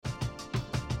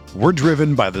We're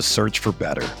driven by the search for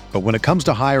better. But when it comes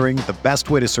to hiring, the best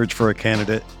way to search for a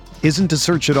candidate isn't to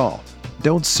search at all.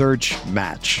 Don't search,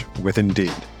 match with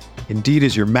Indeed. Indeed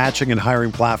is your matching and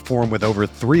hiring platform with over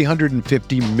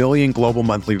 350 million global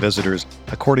monthly visitors,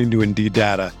 according to Indeed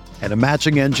data, and a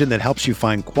matching engine that helps you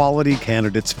find quality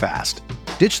candidates fast.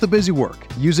 Ditch the busy work.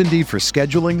 Use Indeed for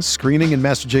scheduling, screening, and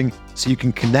messaging so you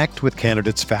can connect with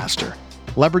candidates faster.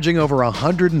 Leveraging over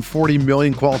 140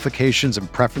 million qualifications and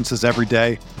preferences every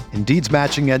day, Indeed's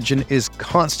matching engine is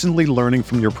constantly learning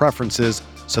from your preferences,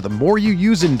 so the more you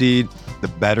use Indeed, the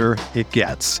better it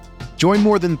gets. Join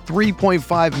more than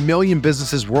 3.5 million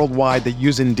businesses worldwide that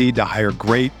use Indeed to hire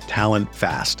great talent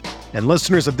fast. And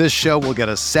listeners of this show will get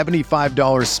a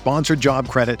 $75 sponsored job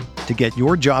credit to get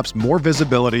your jobs more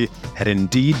visibility at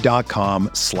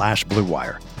Indeed.com/Blue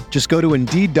Wire. Just go to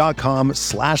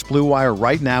Indeed.com/Blue Wire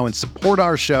right now and support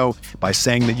our show by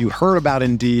saying that you heard about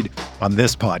Indeed on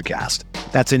this podcast.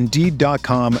 That's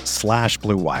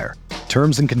Indeed.com/Blue Wire.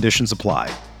 Terms and conditions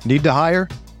apply. Need to hire?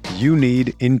 You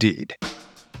need Indeed.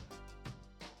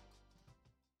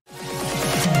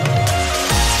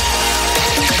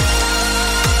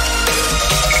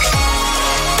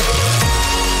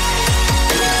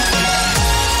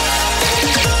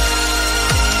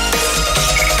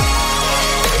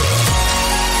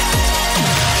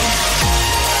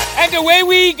 Away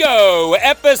we go,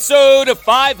 episode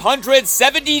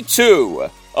 572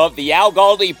 of the Al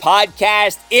Galdi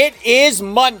podcast. It is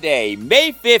Monday,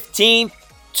 May 15th,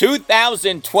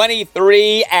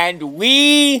 2023, and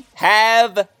we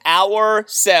have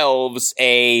ourselves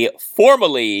a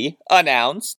formally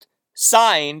announced,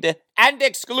 signed, and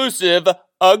exclusive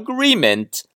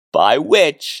agreement by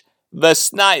which the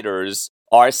Snyders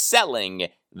are selling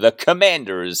the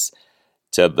Commanders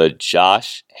to the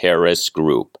Josh Harris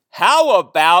Group. How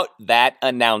about that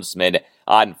announcement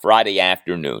on Friday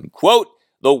afternoon? Quote,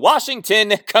 the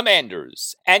Washington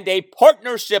Commanders and a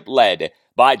partnership led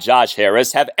by Josh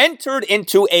Harris have entered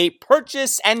into a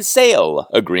purchase and sale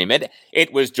agreement.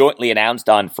 It was jointly announced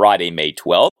on Friday, May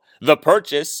 12th. The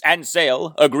purchase and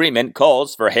sale agreement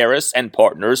calls for Harris and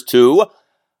partners to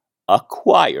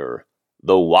acquire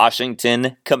the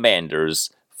Washington Commanders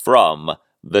from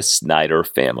the Snyder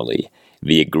family.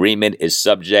 The agreement is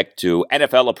subject to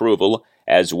NFL approval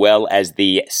as well as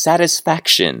the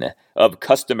satisfaction of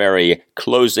customary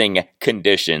closing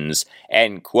conditions,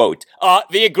 end quote.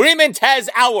 The agreement has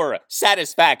our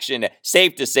satisfaction,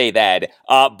 safe to say that,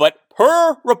 but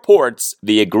per reports,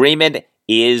 the agreement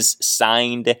is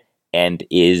signed and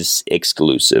is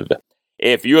exclusive.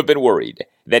 If you have been worried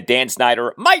that Dan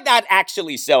Snyder might not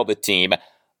actually sell the team,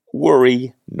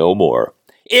 worry no more.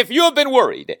 If you have been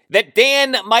worried that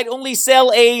Dan might only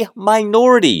sell a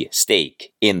minority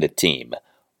stake in the team,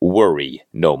 worry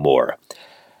no more.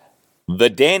 The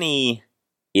Danny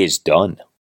is done.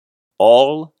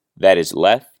 All that is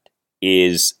left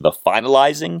is the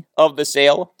finalizing of the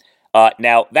sale.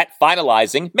 Now, that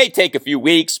finalizing may take a few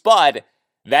weeks, but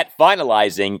that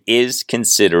finalizing is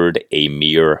considered a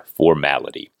mere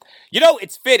formality. You know,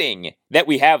 it's fitting that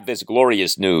we have this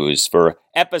glorious news for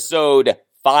episode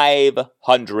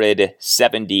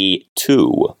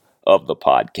 572 of the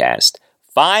podcast.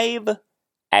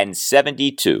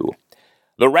 572.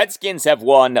 The Redskins have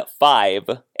won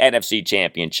 5 NFC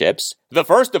championships, the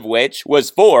first of which was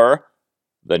for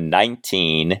the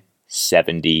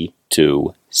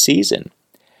 1972 season.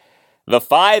 The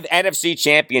 5 NFC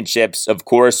championships, of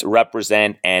course,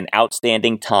 represent an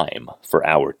outstanding time for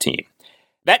our team.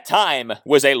 That time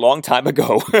was a long time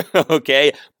ago,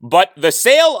 okay? But the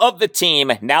sale of the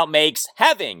team now makes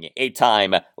having a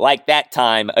time like that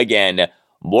time again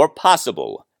more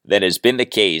possible than has been the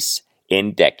case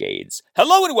in decades.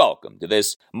 Hello and welcome to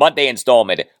this Monday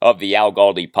installment of the Al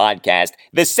Galdi podcast.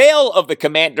 The sale of the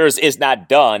Commanders is not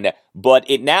done, but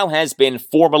it now has been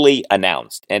formally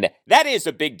announced. And that is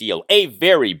a big deal, a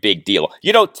very big deal.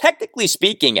 You know, technically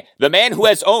speaking, the man who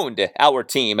has owned our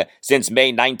team since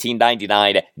May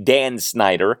 1999, Dan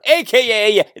Snyder,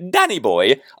 a.k.a. Danny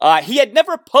Boy, he had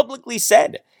never publicly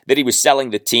said that he was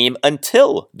selling the team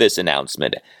until this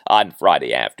announcement on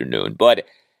Friday afternoon. But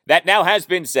that now has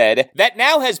been said, that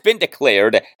now has been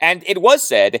declared, and it was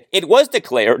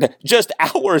declared just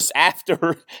hours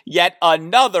after yet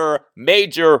another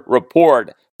major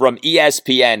report from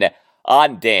ESPN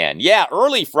on Dan. Yeah,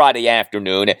 early Friday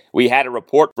afternoon, we had a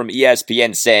report from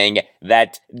ESPN saying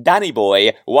that Danny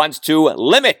Boy wants to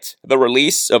limit the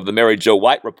release of the Mary Jo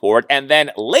White report, and then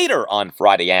later on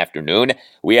Friday afternoon,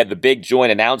 we had the big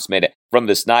joint announcement from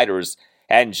the Snyders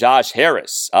and Josh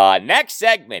Harris. Next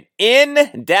segment,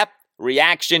 in-depth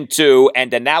reaction to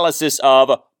and analysis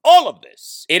of all of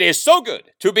this. It is so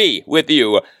good to be with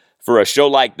you for a show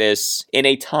like this in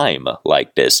a time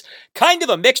like this. Kind of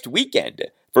a mixed weekend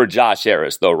for Josh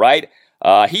Harris, though, right?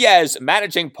 He, as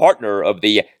managing partner of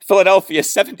the Philadelphia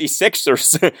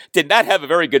 76ers, did not have a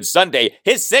very good Sunday.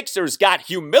 His Sixers got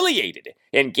humiliated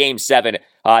in Game 7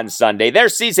 on Sunday. Their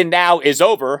season now is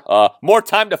over. More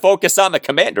time to focus on the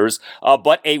Commanders,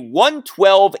 but a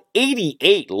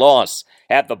 112-88 loss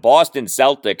at the Boston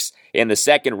Celtics in the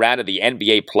second round of the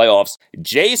NBA playoffs.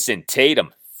 Jason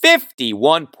Tatum,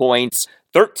 51 points,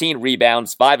 13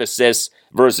 rebounds, 5 assists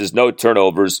versus no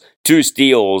turnovers, 2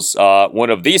 steals, one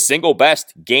of the single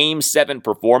best Game 7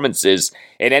 performances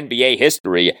in NBA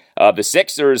history. The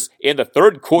Sixers in the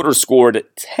third quarter scored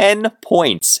 10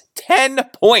 points. 10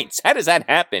 points! How does that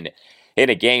happen in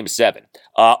a Game 7?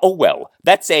 Oh well,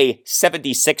 that's a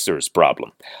 76ers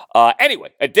problem. Anyway,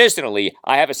 additionally,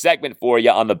 I have a segment for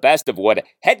you on the best of what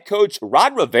head coach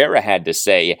Ron Rivera had to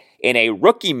say in a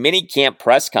rookie minicamp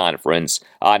press conference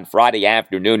on Friday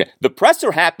afternoon. The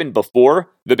presser happened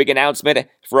before the big announcement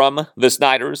from the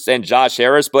Snyders and Josh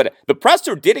Harris, but the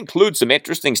presser did include some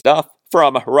interesting stuff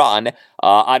from Ron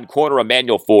on corner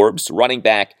Emmanuel Forbes, running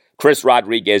back Chris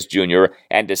Rodriguez Jr.,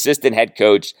 and assistant head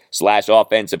coach /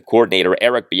 offensive coordinator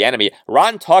Eric Bieniemy.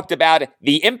 Ron talked about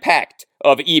the impact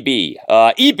of EB.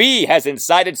 EB has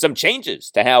incited some changes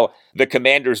to how the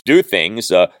Commanders do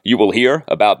things. You will hear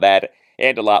about that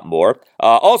and a lot more.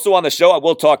 Also on the show, I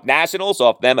will talk Nationals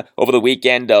off them over the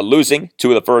weekend, losing 2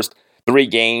 of the first 3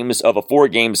 games of a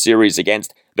 4-game series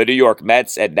against the New York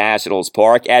Mets at Nationals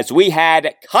Park, as we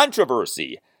had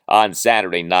controversy on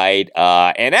Saturday night.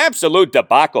 An absolute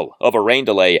debacle of a rain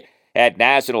delay at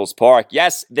Nationals Park.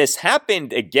 Yes, this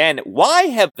happened again. Why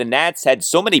have the Nats had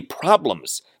so many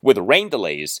problems with rain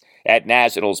delays at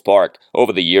Nationals Park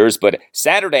over the years? But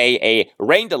Saturday, a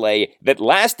rain delay that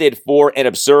lasted for an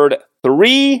absurd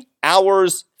 3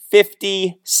 hours,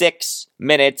 56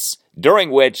 minutes,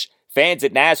 during which fans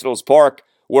at Nationals Park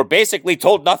were basically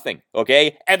told nothing,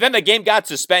 okay? And then the game got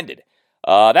suspended.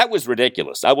 That was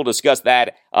ridiculous. I will discuss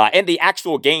that and the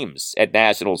actual games at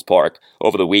Nationals Park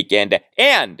over the weekend.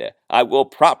 And I will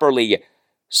properly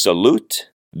salute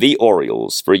the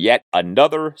Orioles for yet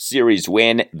another series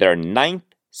win, their 9th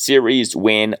series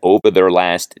win over their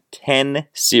last 10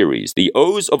 series. The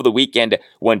O's over the weekend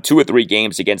won 2 of 3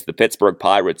 games against the Pittsburgh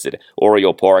Pirates at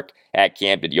Oriole Park at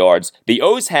Camden Yards. The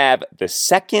O's have the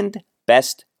 2nd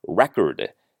best record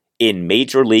in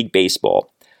Major League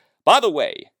Baseball. By the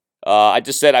way, I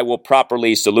just said I will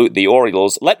properly salute the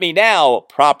Orioles. Let me now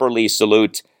properly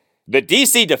salute the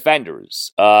DC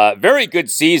Defenders. Very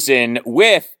good season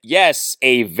with, yes,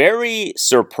 a very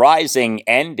surprising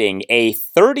ending. A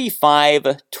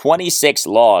 35-26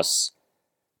 loss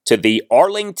to the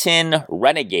Arlington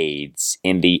Renegades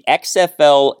in the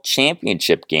XFL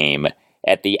championship game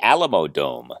at the Alamo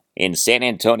Dome in San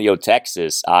Antonio,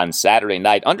 Texas on Saturday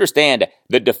night. Understand,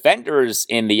 the Defenders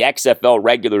in the XFL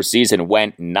regular season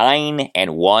went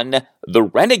 9-1. The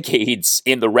Renegades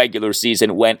in the regular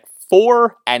season went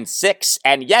 4-6,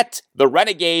 and yet the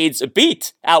Renegades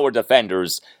beat our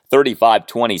Defenders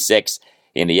 35-26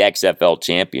 in the XFL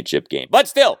championship game. But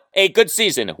still, a good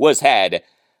season was had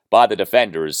by the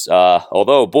Defenders.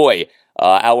 Although, boy,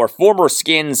 our former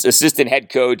Skins assistant head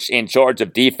coach in charge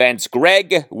of defense,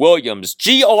 Greg Williams,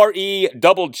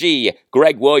 G-R-E-G-G,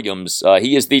 Greg Williams,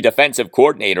 he is the defensive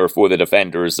coordinator for the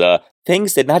Defenders.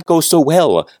 Things did not go so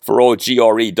well for old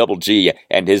G-R-E-G-G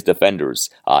and his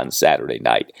Defenders on Saturday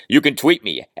night. You can tweet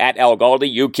me at Al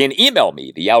Galdi. You can email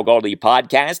me, the Al Galdi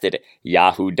podcast at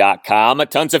yahoo.com.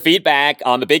 Tons of feedback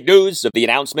on the big news of the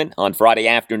announcement on Friday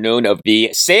afternoon of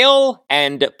the sale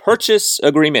and purchase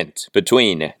agreement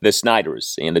between the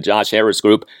Snyders and the Josh Harris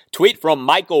group. Tweet from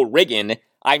Michael Riggin.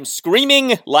 I'm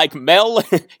screaming like Mel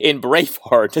in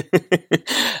Braveheart.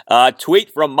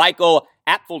 Tweet from Michael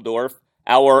Apfeldorf.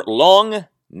 Our long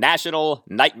national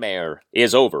nightmare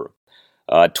is over.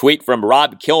 Tweet from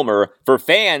Rob Kilmer. For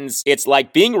fans, it's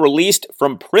like being released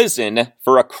from prison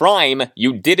for a crime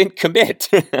you didn't commit.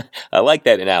 I like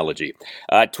that analogy.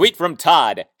 Tweet from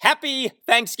Todd. Happy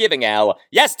Thanksgiving, Al.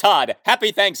 Yes, Todd.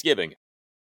 Happy Thanksgiving.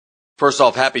 First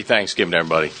off, happy Thanksgiving,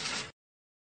 everybody.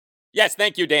 Yes,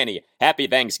 thank you, Danny. Happy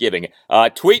Thanksgiving.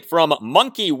 Tweet from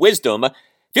Monkey Wisdom.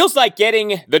 Feels like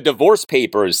getting the divorce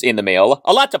papers in the mail.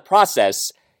 A lot to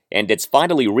process, and it's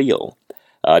finally real.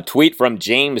 Tweet from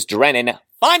James Drennan.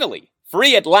 Finally,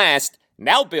 free at last.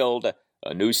 Now build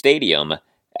a new stadium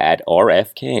at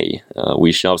RFK.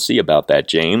 We shall see about that,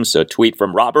 James. A tweet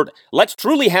from Robert. Let's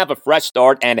truly have a fresh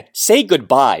start and say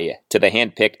goodbye to the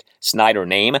handpicked Snyder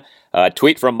name.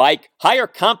 Tweet from Mike. Hire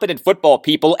competent football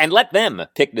people and let them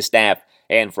pick the staff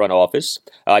and front office.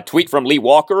 Tweet from Lee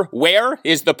Walker, where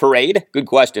is the parade? Good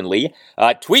question, Lee.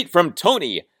 Tweet from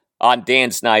Tony on Dan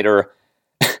Snyder.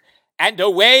 And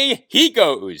away he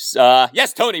goes.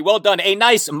 Yes, Tony, well done. A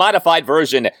nice modified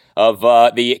version of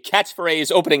the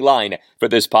catchphrase opening line for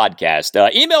this podcast.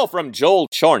 Email from Joel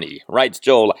Charney. Writes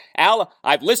Joel, Al,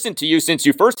 I've listened to you since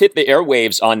you first hit the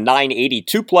airwaves on 980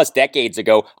 2+ decades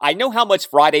ago. I know how much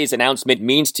Friday's announcement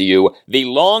means to you. The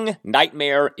long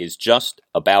nightmare is just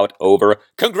about over.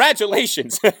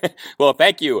 Congratulations. Well,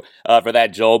 thank you for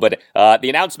that, Joel. But the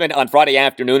announcement on Friday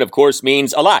afternoon, of course,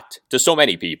 means a lot to so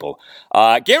many people.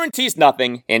 Guarantees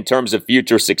nothing in terms of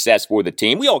future success for the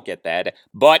team. We all get that.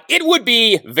 But it would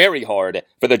be very hard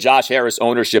for the Josh Harris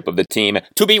ownership of the team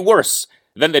to be worse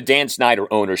than the Dan Snyder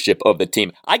ownership of the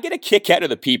team. I get a kick out of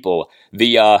the people,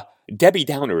 the Debbie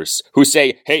Downers, who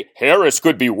say, hey, Harris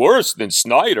could be worse than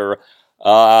Snyder.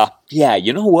 Yeah,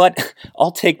 you know what?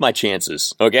 I'll take my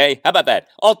chances, okay? How about that?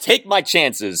 I'll take my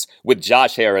chances with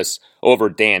Josh Harris over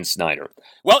Dan Snyder.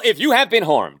 Well, if you have been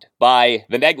harmed by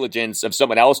the negligence of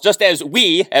someone else, just as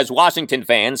we, as Washington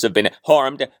fans, have been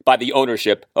harmed by the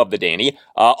ownership of the Danny,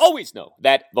 always know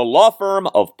that the law firm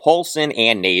of Paulson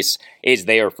and Nace is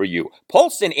there for you.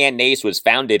 Paulson and Nace was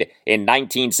founded in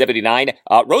 1979,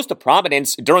 rose to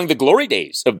prominence during the glory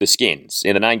days of the Skins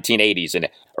in the 1980s and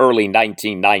early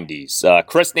 1990s.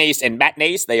 Chris Nace and Matt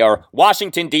Nace, they are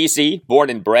Washington, D.C., born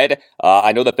and bred.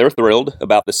 I know that they're thrilled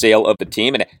about the sale of the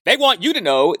team, and they want you to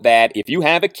know that if you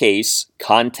have a case,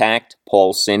 contact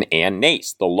Paulson and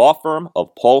Nace. The law firm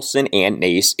of Paulson and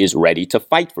Nace is ready to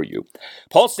fight for you.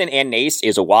 Paulson and Nace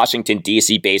is a Washington,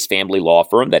 D.C.-based family law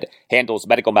firm that handles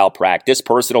medical malpractice,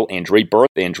 personal injury, birth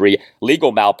injury,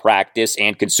 legal malpractice,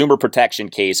 and consumer protection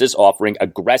cases, offering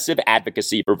aggressive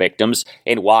advocacy for victims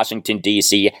in Washington,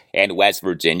 D.C. and West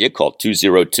Virginia. Call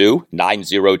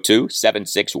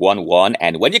 202-902-7611.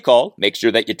 And when you call, make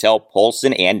sure that you tell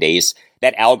Paulson and Nace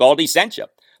that Al Galdi sent you.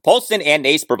 Paulson and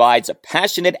Nace provides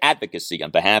passionate advocacy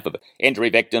on behalf of injury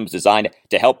victims designed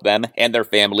to help them and their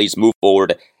families move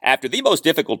forward after the most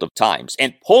difficult of times.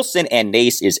 And Paulson and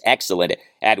Nace is excellent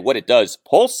at what it does.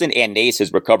 Paulson and Nace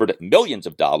has recovered millions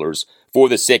of dollars for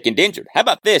the sick and injured. How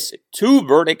about this? 2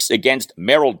 verdicts against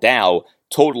Merrill Dow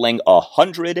totaling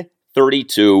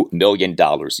 $132 million.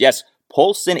 Yes,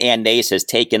 Paulson and Nace has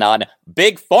taken on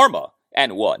Big Pharma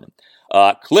and won.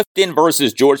 Clifton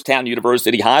versus Georgetown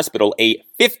University Hospital, a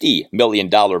 $50 million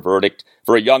verdict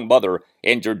for a young mother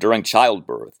injured during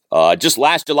childbirth. Just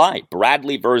last July,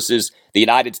 Bradley versus the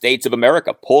United States of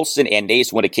America. Paulson and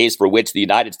Nace won a case for which the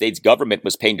United States government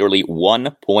must pay nearly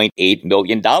 $1.8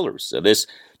 million. This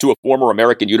to a former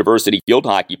American University field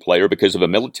hockey player because of a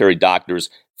military doctor's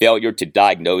failure to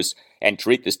diagnose and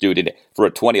treat the student for a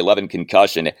 2011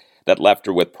 concussion that left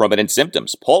her with permanent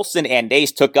symptoms. Paulson and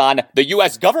Nace took on the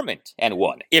U.S. government and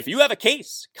won. If you have a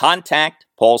case, contact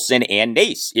Paulson and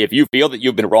Nace. If you feel that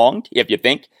you've been wronged, if you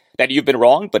think that you've been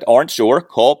wronged but aren't sure,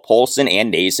 call Paulson and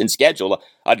Nace and schedule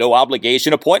a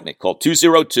no-obligation appointment. Call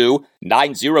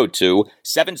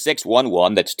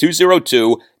 202-902-7611. That's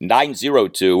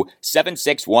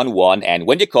 202-902-7611. And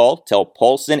when you call, tell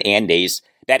Paulson and Nace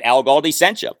that Al Galdi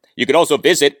sent you. You can also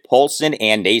visit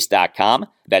PaulsonandNace.com.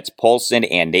 That's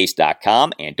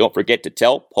PaulsonandNace.com. And don't forget to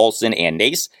tell Paulson and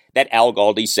Nace that Al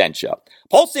Galdi sent you.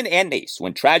 Paulson and Nace.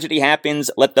 When tragedy happens,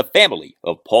 let the family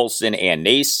of Paulson and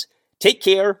Nace take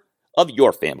care of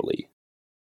your family.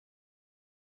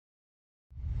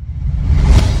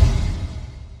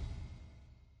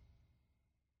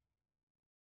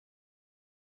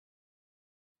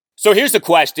 So here's the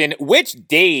question. Which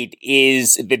date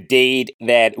is the date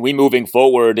that we moving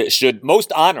forward should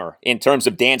most honor in terms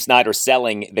of Dan Snyder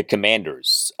selling the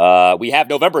Commanders? We have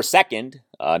November 2nd.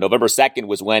 November 2nd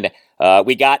was when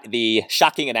we got the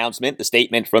shocking announcement, the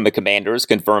statement from the Commanders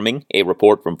confirming a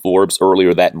report from Forbes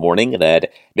earlier that morning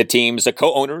that the team's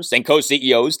co-owners and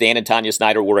co-CEOs, Dan and Tanya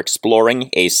Snyder, were exploring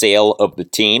a sale of the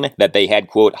team, that they had,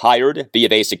 quote, hired B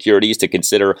of A Securities to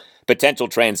consider potential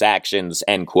transactions,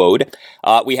 end quote.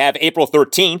 We have April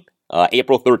 13th.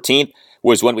 April 13th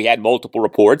was when we had multiple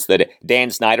reports that Dan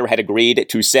Snyder had agreed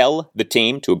to sell the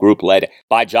team to a group led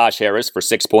by Josh Harris for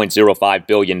 $6.05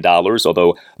 billion,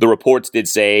 although the reports did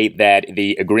say that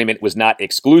the agreement was not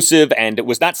exclusive and it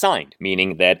was not signed,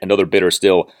 meaning that another bidder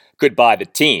still could buy the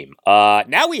team.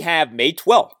 Now we have May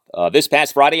 12th, this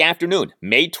past Friday afternoon,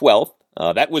 May 12th.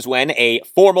 That was when a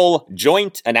formal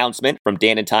joint announcement from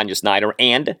Dan and Tanya Snyder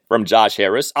and from Josh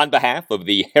Harris on behalf of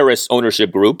the Harris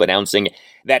ownership group announcing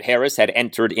that Harris had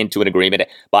entered into an agreement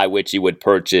by which he would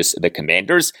purchase the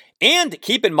Commanders. And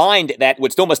keep in mind that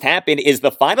what still must happen is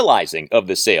the finalizing of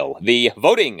the sale, the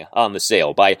voting on the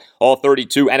sale by all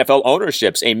 32 NFL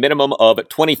ownerships. A minimum of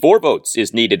 24 votes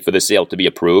is needed for the sale to be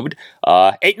approved.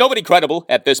 Ain't nobody credible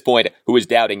at this point who is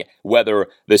doubting whether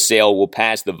the sale will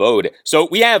pass the vote. So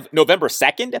we have November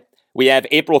 2nd, we have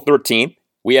April 13th,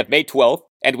 we have May 12th,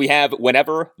 and we have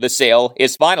whenever the sale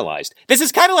is finalized. This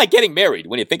is kind of like getting married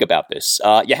when you think about this.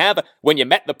 You have when you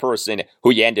met the person who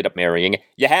you ended up marrying.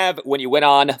 You have when you went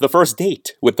on the first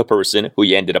date with the person who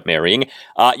you ended up marrying.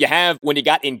 You have when you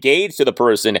got engaged to the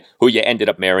person who you ended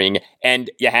up marrying.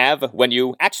 And you have when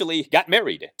you actually got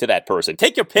married to that person.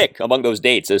 Take your pick among those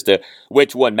dates as to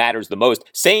which one matters the most.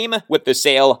 Same with the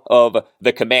sale of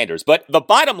the Commanders. But the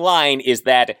bottom line is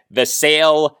that the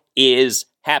sale is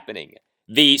happening.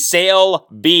 The sale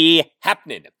be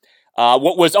happening.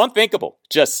 What was unthinkable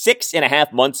just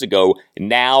 6.5 months ago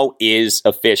now is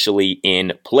officially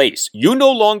in place. You no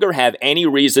longer have any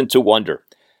reason to wonder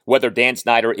whether Dan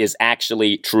Snyder is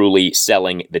actually truly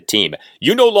selling the team.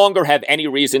 You no longer have any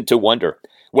reason to wonder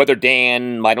whether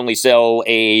Dan might only sell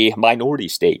a minority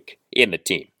stake in the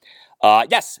team.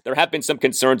 Yes, there have been some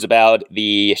concerns about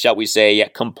the, shall we say,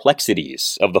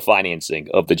 complexities of the financing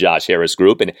of the Josh Harris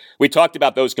Group, and we talked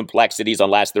about those complexities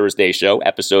on last Thursday's show,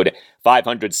 episode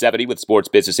 570 with sports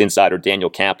business insider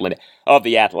Daniel Kaplan of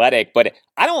The Athletic, but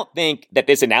I don't think that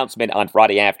this announcement on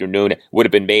Friday afternoon would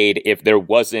have been made if there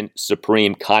wasn't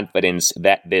supreme confidence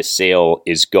that this sale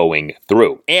is going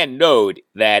through. And note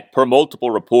that per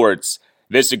multiple reports,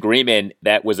 this agreement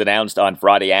that was announced on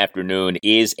Friday afternoon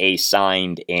is a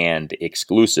signed and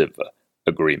exclusive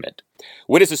agreement.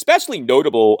 What is especially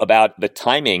notable about the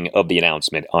timing of the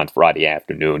announcement on Friday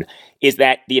afternoon is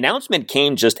that the announcement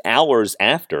came just hours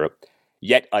after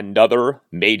yet another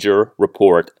major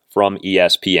report from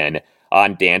ESPN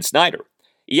on Dan Snyder.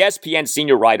 ESPN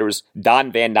senior writers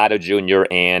Don Van Natta Jr.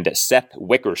 and Seth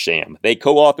Wickersham, they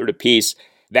co-authored a piece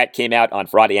that came out on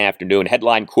Friday afternoon.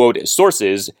 Headline, quote,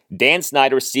 sources, Dan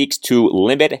Snyder seeks to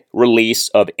limit release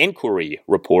of inquiry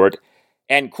report,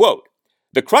 end quote.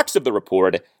 The crux of the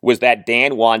report was that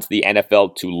Dan wants the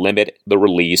NFL to limit the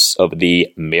release of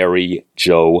the Mary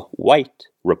Jo White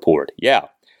report. Yeah,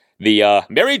 the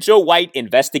Mary Jo White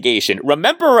investigation.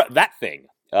 Remember that thing.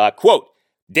 Quote,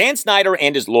 Dan Snyder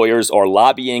and his lawyers are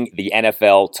lobbying the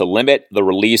NFL to limit the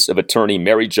release of attorney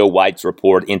Mary Jo White's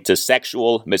report into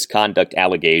sexual misconduct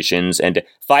allegations and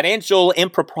financial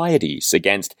improprieties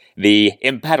against the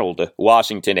embattled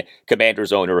Washington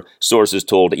Commanders owner, sources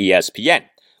told ESPN.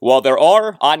 While there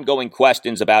are ongoing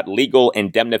questions about legal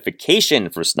indemnification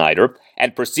for Snyder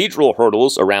and procedural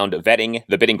hurdles around vetting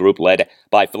the bidding group led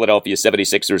by Philadelphia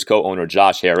 76ers co-owner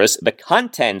Josh Harris, the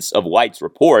contents of White's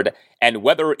report and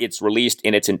whether it's released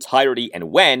in its entirety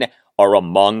and when are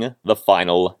among the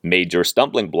final major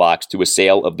stumbling blocks to a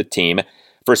sale of the team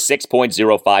for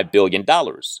 $6.05 billion.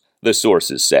 The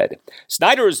sources said.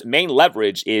 Snyder's main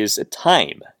leverage is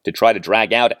time to try to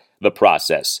drag out the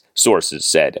process, sources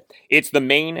said. It's the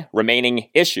main remaining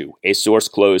issue, a source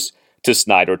close to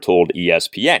Snyder told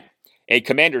ESPN. A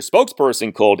Commander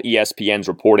spokesperson called ESPN's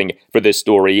reporting for this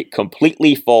story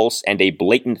completely false and a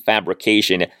blatant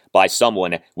fabrication by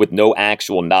someone with no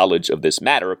actual knowledge of this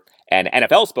matter. An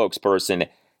NFL spokesperson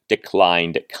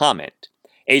declined comment.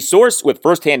 A source with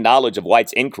firsthand knowledge of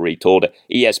White's inquiry told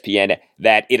ESPN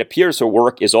that it appears her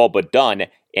work is all but done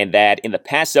and that in the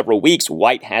past several weeks,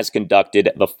 White has conducted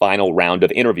the final round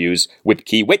of interviews with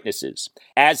key witnesses.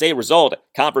 As a result,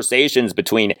 conversations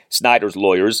between Snyder's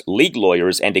lawyers, league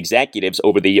lawyers, and executives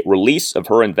over the release of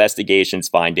her investigation's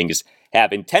findings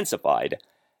have intensified,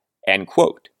 end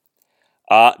quote.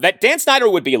 That Dan Snyder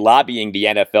would be lobbying the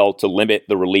NFL to limit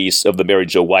the release of the Mary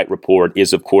Jo White report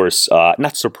is, of course,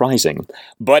 not surprising.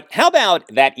 But how about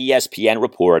that ESPN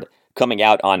report coming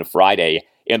out on Friday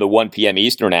in the 1 p.m.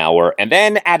 Eastern hour, and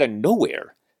then out of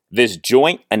nowhere, this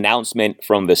joint announcement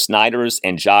from the Snyders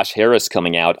and Josh Harris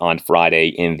coming out on Friday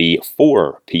in the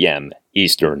 4 p.m.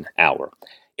 Eastern hour.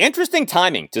 Interesting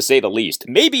timing, to say the least.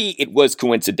 Maybe it was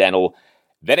coincidental.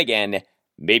 Then again,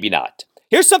 maybe not.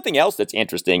 Here's something else that's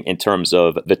interesting in terms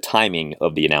of the timing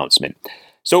of the announcement.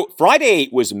 So Friday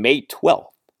was May 12th.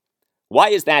 Why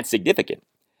is that significant?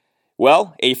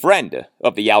 Well, a friend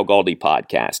of the Al Galdi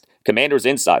podcast, Commanders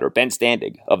insider Ben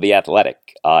Standig of The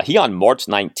Athletic, he on March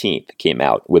 19th came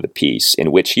out with a piece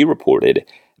in which he reported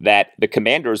that the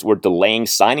Commanders were delaying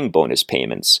signing bonus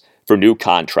payments for new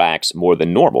contracts more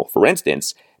than normal. For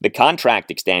instance, the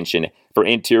contract extension for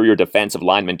interior defensive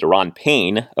lineman Daron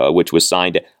Payne, which was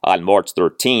signed on March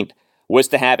 13th, was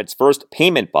to have its first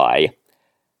payment by,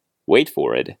 wait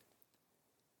for it,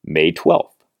 May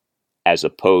 12th, as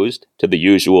opposed to the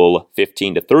usual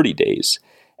 15 to 30 days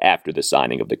after the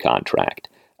signing of the contract.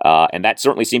 And that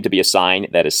certainly seemed to be a sign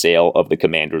that a sale of the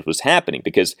Commanders was happening,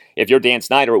 because if you're Dan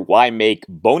Snyder, why make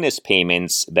bonus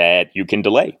payments that you can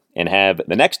delay and have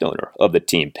the next owner of the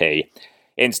team pay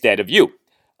instead of you?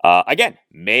 Again,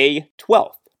 May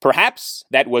 12th. Perhaps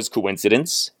that was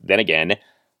coincidence. Then again,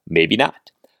 maybe not.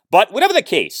 But whatever the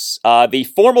case, the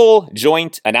formal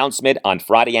joint announcement on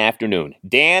Friday afternoon,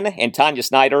 Dan and Tanya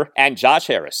Snyder and Josh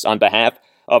Harris on behalf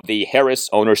of the Harris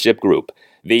ownership group.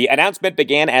 The announcement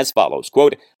began as follows,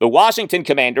 quote, "The Washington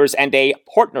Commanders and a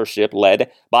partnership led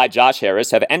by Josh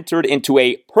Harris have entered into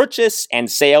a purchase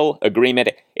and sale agreement."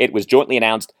 It was jointly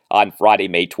announced on Friday,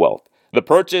 May 12th. The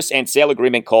purchase and sale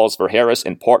agreement calls for Harris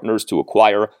and partners to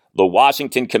acquire the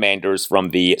Washington Commanders from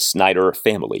the Snyder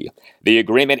family. The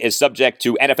agreement is subject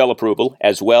to NFL approval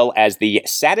as well as the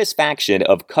satisfaction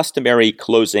of customary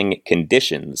closing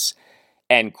conditions,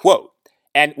 end quote.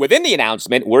 And within the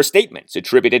announcement were statements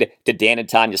attributed to Dan and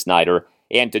Tanya Snyder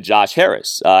and to Josh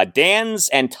Harris. Dan's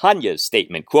and Tanya's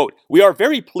statement, quote, "We are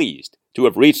very pleased to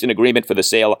have reached an agreement for the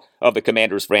sale of the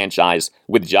Commanders franchise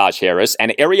with Josh Harris,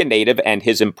 an area native, and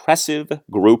his impressive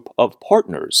group of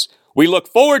partners. We look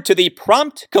forward to the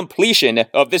prompt completion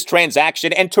of this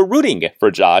transaction and to rooting for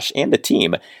Josh and the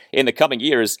team in the coming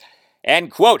years."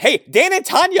 And quote, hey, Dan and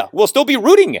Tanya will still be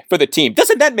rooting for the team.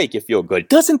 Doesn't that make you feel good?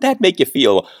 Doesn't that make you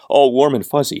feel all warm and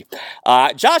fuzzy?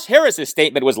 Josh Harris's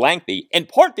statement was lengthy, in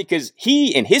part because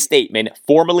he, in his statement,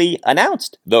 formally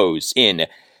announced those in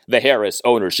the Harris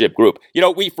ownership group. You know,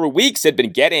 we for weeks had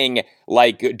been getting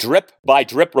like drip by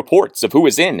drip reports of who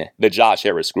was in the Josh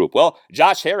Harris group. Well,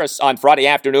 Josh Harris on Friday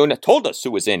afternoon told us who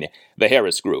was in the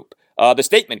Harris group. The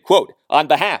statement, quote, "On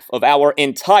behalf of our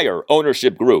entire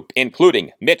ownership group,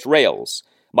 including Mitch Rales,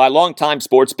 my longtime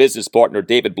sports business partner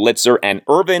David Blitzer, and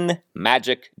Irvin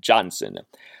Magic Johnson,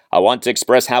 I want to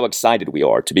express how excited we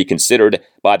are to be considered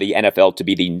by the NFL to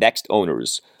be the next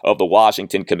owners of the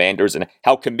Washington Commanders and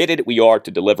how committed we are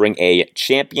to delivering a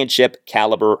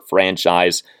championship-caliber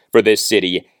franchise for this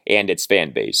city and its fan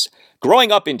base.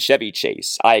 Growing up in Chevy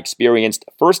Chase, I experienced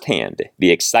firsthand the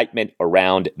excitement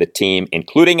around the team,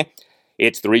 including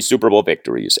its 3 Super Bowl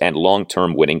victories and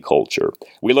long-term winning culture.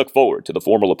 We look forward to the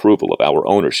formal approval of our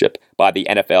ownership by the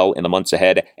NFL in the months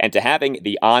ahead and to having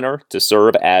the honor to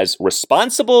serve as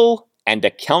responsible and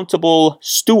accountable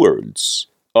stewards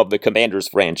of the Commanders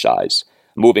franchise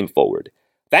moving forward.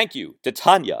 Thank you to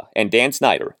Tanya and Dan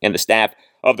Snyder and the staff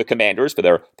of the Commanders for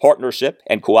their partnership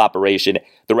and cooperation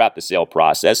throughout the sale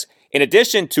process. In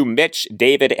addition to Mitch,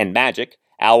 David, and Magic,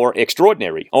 our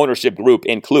extraordinary ownership group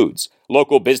includes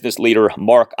local business leader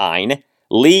Mark Ein,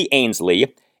 Lee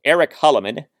Ainsley, Eric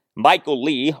Hulleman, Michael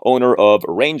Lee, owner of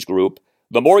Range Group,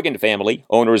 the Morgan family,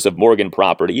 owners of Morgan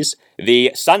Properties,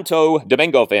 the Santo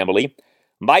Domingo family,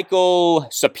 Michael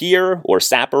Sapir, or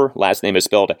Sapper, last name is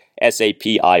spelled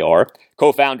S-A-P-I-R,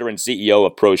 co-founder and CEO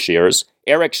of ProShares,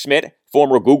 Eric Schmidt,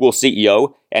 former Google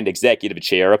CEO and executive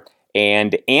chair,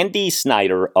 and Andy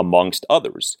Snyder, amongst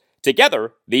others.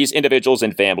 Together, these individuals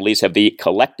and families have the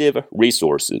collective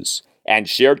resources and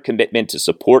shared commitment to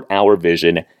support our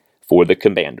vision for the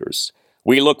Commanders.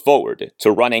 We look forward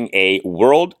to running a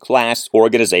world-class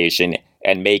organization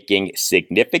and making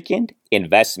significant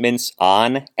investments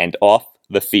on and off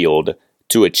the field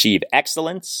to achieve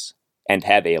excellence and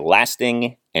have a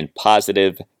lasting and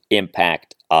positive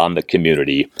impact on the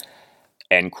community.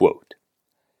 End quote.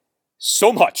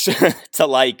 So much to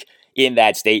like in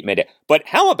that statement. But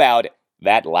how about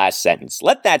that last sentence?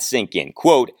 Let that sink in.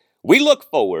 Quote, "We look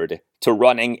forward to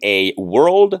running a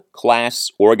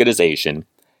world-class organization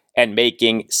and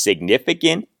making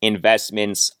significant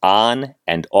investments on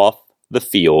and off the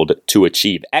field to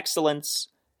achieve excellence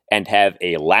and have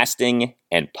a lasting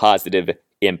and positive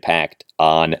impact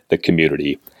on the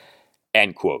community."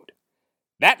 End quote.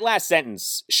 That last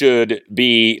sentence should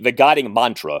be the guiding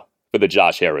mantra for the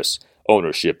Josh Harris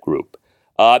ownership group.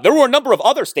 There were a number of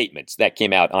other statements that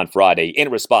came out on Friday in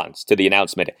response to the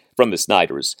announcement from the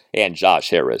Snyders and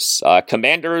Josh Harris.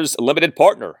 Commanders limited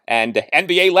partner and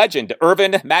NBA legend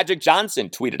Irvin Magic Johnson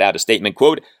tweeted out a statement,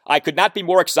 quote, "I could not be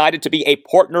more excited to be a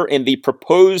partner in the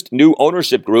proposed new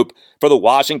ownership group for the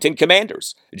Washington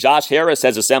Commanders. Josh Harris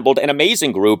has assembled an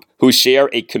amazing group who share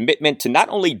a commitment to not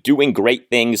only doing great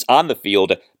things on the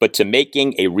field, but to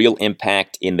making a real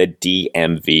impact in the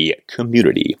DMV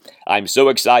community. I'm so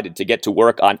excited to get to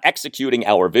work on executing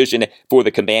our vision for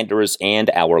the Commanders and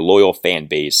our loyal fan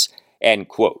base." End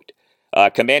quote.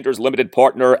 Commanders limited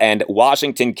partner and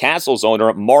Washington Castles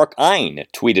owner Mark Ein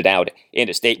tweeted out in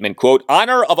a statement, quote,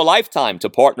 "Honor of a lifetime to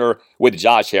partner with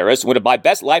Josh Harris, one of my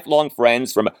best lifelong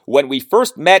friends from when we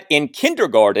first met in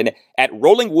kindergarten at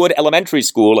Rolling Wood Elementary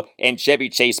School in Chevy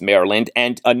Chase, Maryland,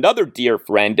 and another dear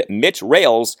friend, Mitch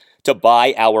Rails, to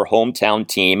buy our hometown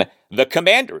team, the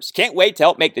Commanders. Can't wait to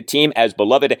help make the team as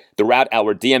beloved throughout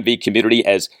our DMV community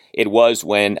as it was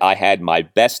when I had my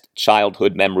best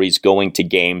childhood memories going to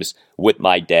games with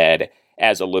my dad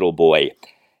as a little boy."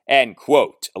 End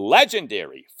quote.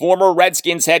 Legendary former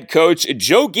Redskins head coach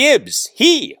Joe Gibbs,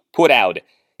 he put out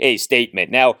a statement.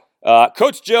 Now,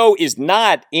 Coach Joe is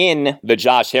not in the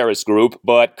Josh Harris group,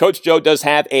 but Coach Joe does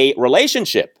have a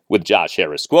relationship with Josh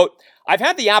Harris. Quote, "I've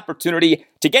had the opportunity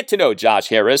to get to know Josh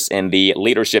Harris and the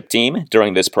leadership team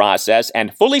during this process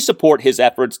and fully support his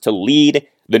efforts to lead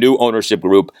the new ownership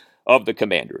group of the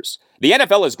Commanders. The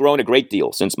NFL has grown a great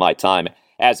deal since my time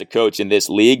as a coach in this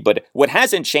league, but what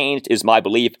hasn't changed is my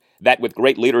belief that with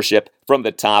great leadership from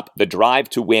the top, the drive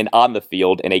to win on the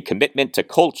field, and a commitment to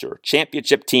culture,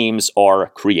 championship teams are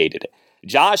created.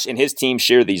 Josh and his team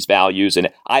share these values, and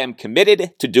I am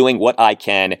committed to doing what I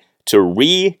can to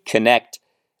reconnect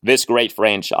this great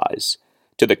franchise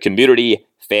to the community,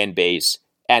 fan base,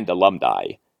 and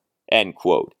alumni." End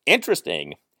quote.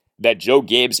 Interesting that Joe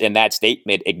Gibbs in that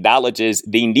statement acknowledges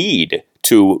the need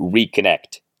to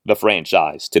reconnect the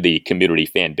franchise to the community,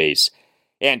 fan base,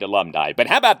 and alumni. But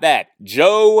how about that?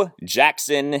 Joe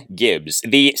Jackson Gibbs,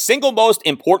 the single most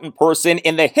important person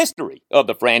in the history of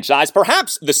the franchise,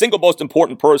 perhaps the single most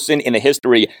important person in the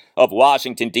history of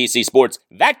Washington, D.C. sports.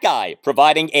 That guy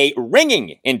providing a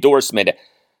ringing endorsement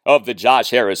of the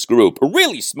Josh Harris group.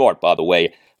 Really smart, by the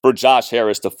way, for Josh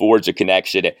Harris to forge a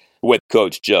connection with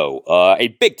Coach Joe. A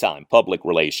big-time public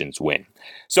relations win.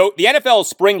 So the NFL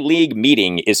Spring League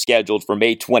meeting is scheduled for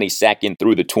May 22nd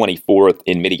through the 24th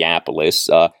in Minneapolis.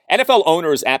 NFL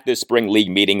owners at this Spring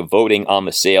League meeting voting on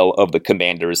the sale of the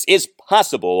Commanders is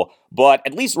possible, but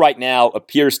at least right now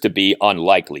appears to be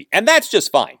unlikely. And that's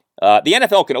just fine. The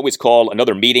NFL can always call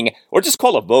another meeting or just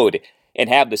call a vote and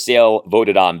have the sale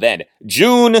voted on then.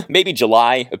 June, maybe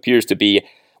July, appears to be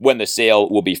when the sale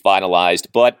will be finalized.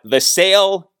 But the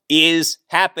sale is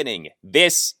happening.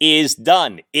 This is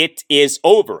done. It is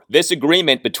over. This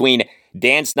agreement between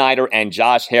Dan Snyder and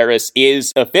Josh Harris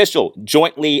is official,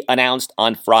 jointly announced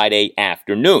on Friday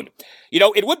afternoon. You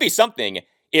know, it would be something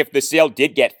if the sale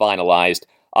did get finalized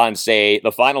on, say,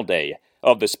 the final day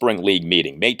of the Spring League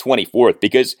meeting, May 24th,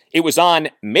 because it was on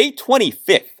May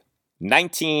 25th,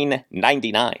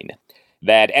 1999,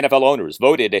 that NFL owners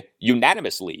voted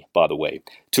unanimously, by the way,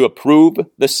 to approve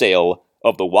the sale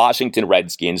of the Washington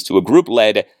Redskins to a group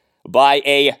led by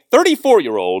a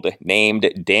 34-year-old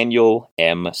named Daniel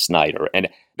M. Snyder. And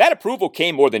that approval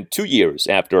came more than 2 years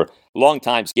after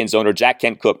longtime Skins owner Jack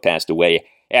Kent Cooke passed away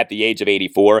at the age of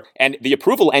 84. And the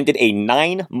approval ended a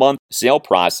 9-month sale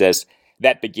process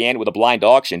that began with a blind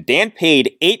auction. Dan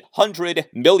paid $800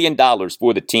 million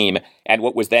for the team and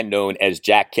what was then known as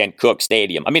Jack Kent Cooke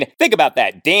Stadium. I mean, think about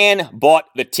that. Dan bought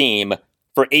the team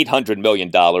for $800 million.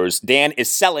 Dan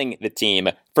is selling the team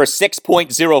for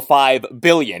 $6.05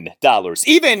 billion.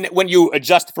 Even when you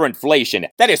adjust for inflation,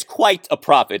 that is quite a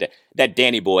profit that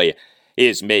Danny Boy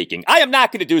is making. I am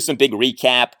not going to do some big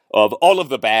recap of all of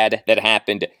the bad that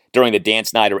happened during the Dan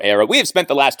Snyder era. We have spent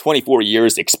the last 24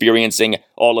 years experiencing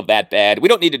all of that bad. We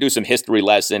don't need to do some history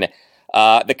lesson.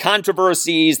 The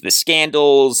controversies, the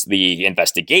scandals, the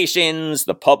investigations,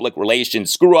 the public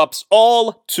relations screw-ups,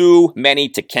 all too many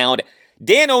to count.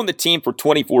 Dan owned the team for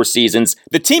 24 seasons.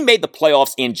 The team made the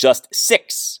playoffs in just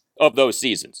 6 of those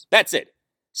seasons. That's it.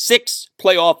 6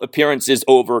 playoff appearances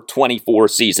over 24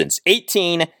 seasons.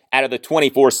 18 out of the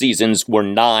 24 seasons were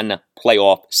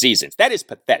non-playoff seasons. That is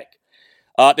pathetic.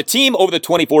 The team over the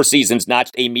 24 seasons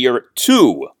notched a mere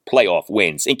 2 playoff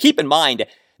wins. And keep in mind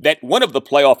that one of the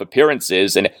playoff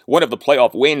appearances and one of the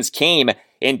playoff wins came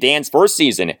in Dan's first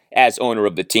season as owner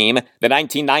of the team, the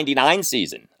 1999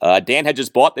 season. Dan had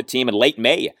just bought the team in late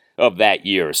May of that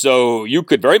year. So you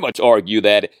could very much argue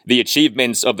that the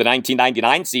achievements of the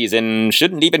 1999 season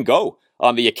shouldn't even go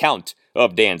on the account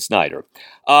of Dan Snyder.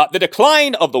 The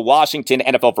decline of the Washington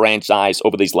NFL franchise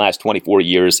over these last 24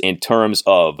 years in terms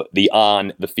of the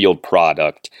on-the-field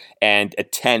product and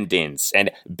attendance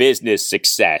and business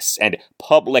success and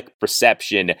public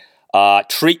perception,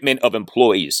 treatment of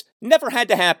employees, never had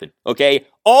to happen, okay?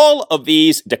 All of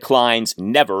these declines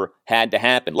never had to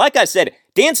happen. Like I said,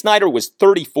 Dan Snyder was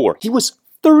 34. He was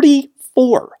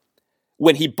 34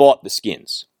 when he bought the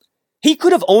Skins. He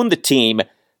could have owned the team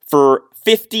for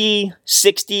 50,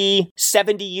 60,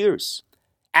 70 years.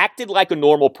 acted like a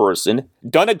normal person,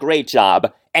 done a great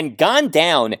job, and gone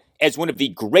down as one of the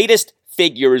greatest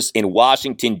figures in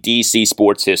Washington, D.C.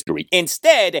 sports history.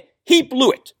 Instead, he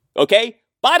blew it, okay?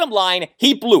 Bottom line,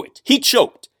 he blew it. He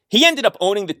choked. He ended up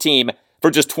owning the team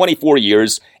for just 24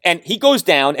 years, and he goes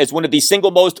down as one of the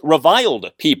single most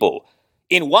reviled people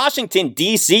in Washington,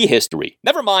 D.C. history.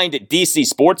 Never mind D.C.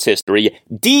 sports history,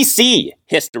 D.C.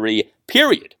 history,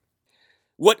 period.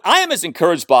 What I am as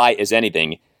encouraged by as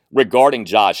anything regarding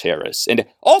Josh Harris, and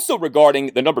also regarding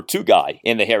the number 2 guy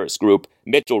in the Harris group,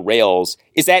 Mitchell Rales,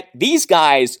 is that these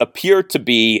guys appear to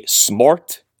be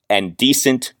smart and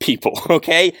decent people,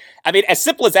 okay? I mean, as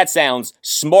simple as that sounds,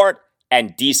 smart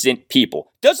and decent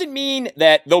people. Doesn't mean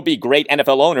that they'll be great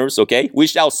NFL owners, okay? We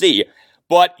shall see.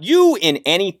 But you, in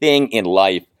anything in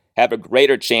life, have a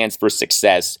greater chance for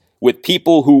success with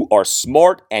people who are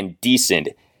smart and decent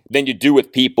than you do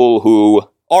with people who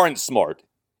aren't smart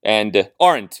and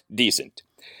aren't decent.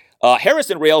 Harris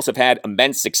and Rales have had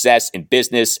immense success in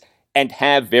business and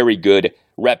have very good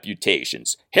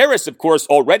reputations. Harris, of course,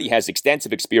 already has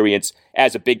extensive experience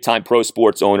as a big-time pro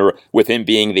sports owner, with him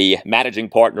being the managing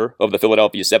partner of the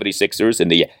Philadelphia 76ers and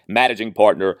the managing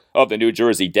partner of the New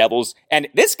Jersey Devils. And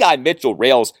this guy, Mitchell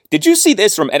Rales, did you see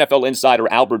this from NFL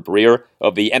insider Albert Breer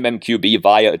of the MMQB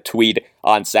via a tweet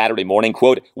on Saturday morning?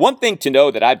 Quote, "One thing to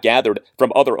know that I've gathered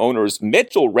from other owners,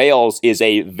 Mitchell Rales is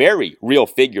a very real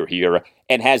figure here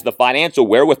and has the financial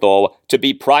wherewithal to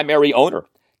be primary owner.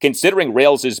 Considering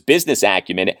Rales' business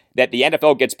acumen, that the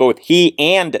NFL gets both he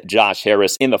and Josh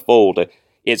Harris in the fold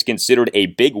is considered a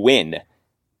big win."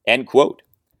 End quote.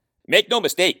 Make no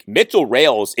mistake, Mitchell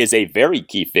Rales is a very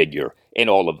key figure in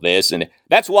all of this, and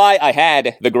that's why I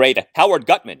had the great Howard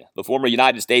Gutman, the former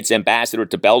United States ambassador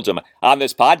to Belgium, on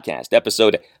this podcast,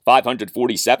 episode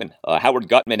 547. Howard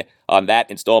Gutman on that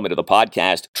installment of the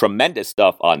podcast. Tremendous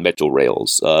stuff on Mitchell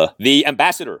Rales. The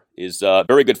ambassador is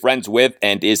very good friends with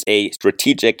and is a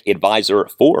strategic advisor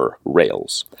for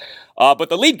Rales. But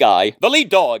the lead guy, the lead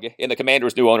dog in the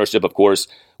Commanders' new ownership, of course,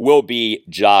 will be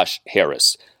Josh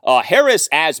Harris. Harris,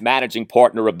 as managing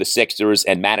partner of the Sixers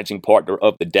and managing partner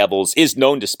of the Devils, is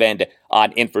known to spend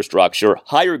on infrastructure,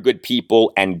 hire good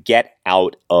people, and get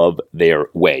out of their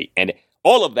way. And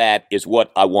all of that is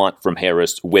what I want from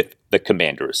Harris with the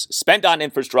Commanders. Spend on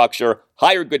infrastructure,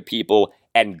 hire good people,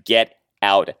 and get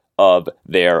out of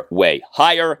their way.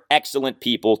 Hire excellent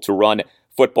people to run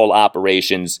football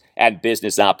operations and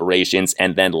business operations,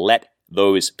 and then let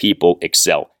those people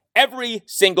excel. Every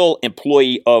single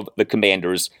employee of the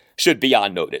Commanders should be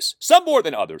on notice. Some more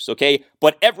than others, okay?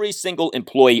 But every single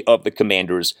employee of the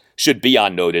Commanders should be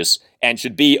on notice and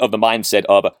should be of the mindset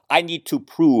of, I need to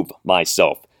prove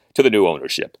myself to the new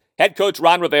ownership. Head coach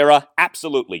Ron Rivera,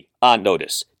 absolutely on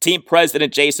notice. Team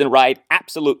president Jason Wright,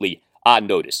 absolutely on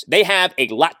notice. They have a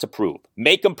lot to prove.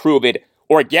 Make them prove it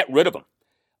or get rid of them.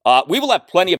 We will have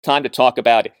plenty of time to talk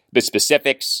about the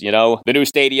specifics, the new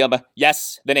stadium,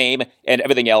 yes, the name, and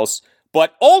everything else.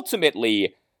 But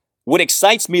ultimately, what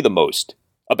excites me the most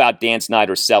about Dan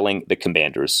Snyder selling the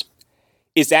Commanders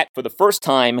is that for the first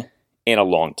time in a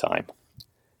long time,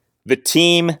 the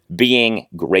team being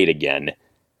great again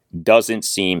doesn't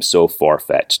seem so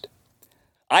far-fetched.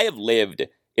 I have lived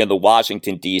in the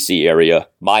Washington, D.C. area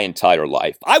my entire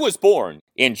life. I was born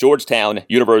in Georgetown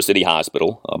University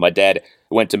Hospital. My dad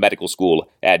went to medical school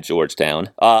at Georgetown.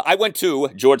 I went to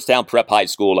Georgetown Prep High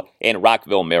School in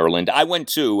Rockville, Maryland. I went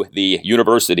to the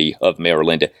University of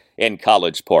Maryland in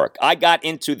College Park. I got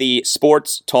into the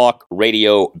sports talk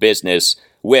radio business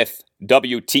with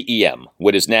WTEM,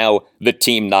 what is now the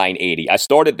Team 980. I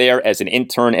started there as an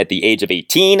intern at the age of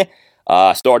 18.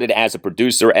 Started as a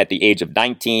producer at the age of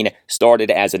 19,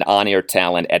 started as an on-air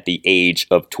talent at the age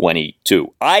of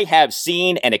 22. I have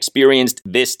seen and experienced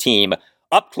this team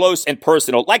up close and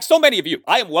personal, like so many of you.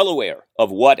 I am well aware of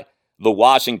what the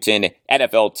Washington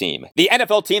NFL team, the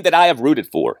NFL team that I have rooted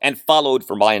for and followed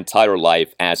for my entire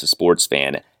life as a sports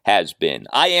fan, has been.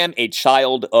 I am a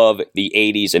child of the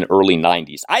 80s and early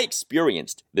 90s. I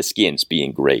experienced the Skins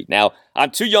being great. Now,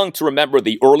 I'm too young to remember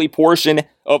the early portion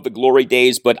of the glory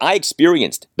days, but I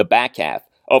experienced the back half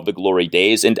of the glory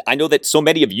days, and I know that so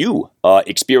many of you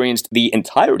experienced the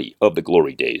entirety of the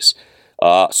glory days.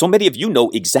 So many of you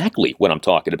know exactly what I'm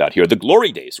talking about here. The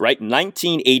glory days, right?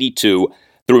 1982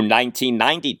 through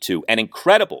 1992, an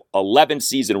incredible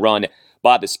 11-season run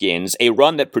by the Skins, a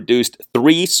run that produced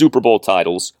 3 Super Bowl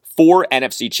titles, 4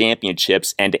 NFC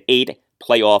championships, and 8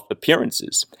 playoff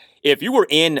appearances. If you were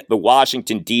in the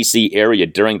Washington, D.C. area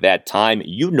during that time,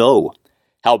 you know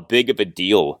how big of a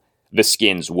deal the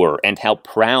Skins were and how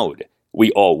proud we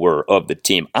all were of the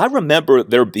team. I remember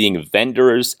there being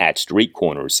vendors at street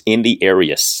corners in the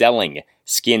area selling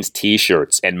Skins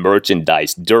t-shirts and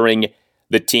merchandise during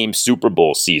the team's Super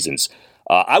Bowl seasons.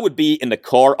 I would be in the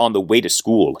car on the way to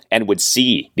school and would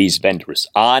see these vendors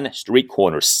on street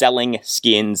corners selling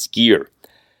Skins gear.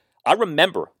 I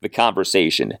remember the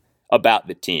conversation about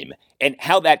the team and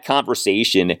how that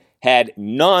conversation had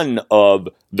none of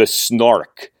the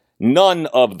snark, none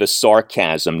of the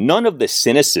sarcasm, none of the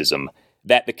cynicism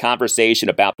that the conversation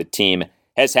about the team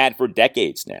has had for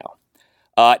decades now.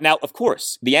 Now, of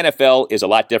course, the NFL is a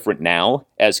lot different now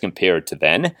as compared to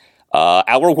then.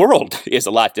 Our world is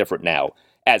a lot different now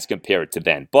as compared to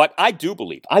then. But I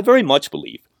very much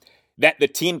believe, that the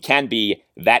team can be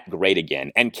that great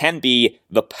again and can be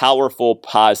the powerful,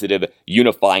 positive,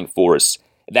 unifying force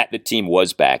that the team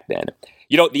was back then.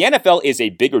 You know, the NFL is a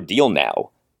bigger deal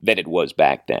now than it was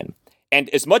back then. And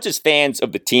as much as fans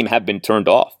of the team have been turned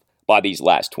off by these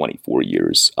last 24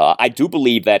 years, I do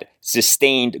believe that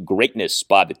sustained greatness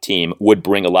by the team would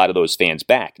bring a lot of those fans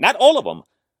back. Not all of them,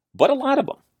 but a lot of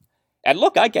them. And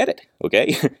look, I get it,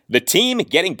 okay? The team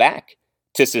getting back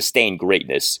to sustained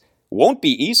greatness won't be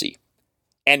easy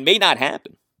and may not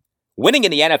happen. Winning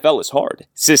in the NFL is hard.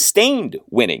 Sustained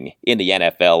winning in the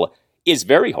NFL is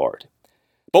very hard.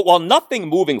 But while nothing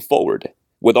moving forward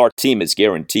with our team is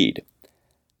guaranteed,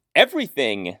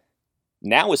 everything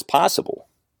now is possible.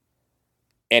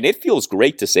 And it feels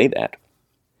great to say that.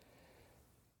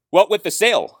 Well, with the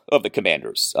sale of the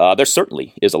Commanders, there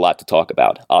certainly is a lot to talk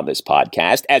about on this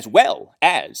podcast, as well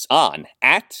as on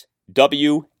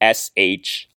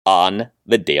 @WSH on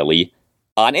the Daily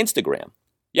on Instagram.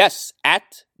 Yes,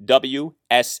 @WSH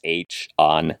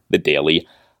on the Daily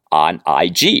on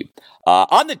IG.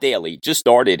 On the Daily just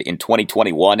started in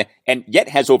 2021 and yet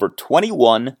has over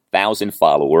 21,000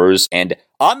 followers. And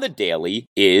On the Daily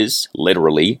is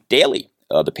literally daily.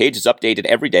 The page is updated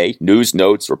every day. News,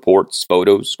 notes, reports,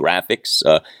 photos, graphics.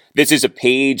 This is a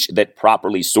page that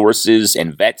properly sources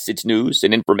and vets its news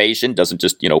and information. Doesn't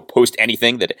just, post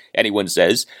anything that anyone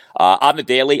says. On the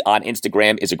Daily on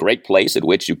Instagram is a great place at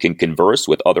which you can converse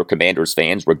with other Commanders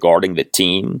fans regarding the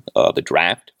team, the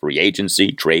draft, free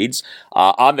agency, trades.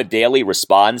 On the Daily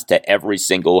responds to every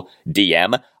single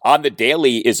DM. On the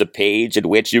Daily is a page in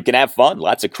which you can have fun.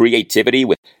 Lots of creativity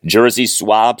with jersey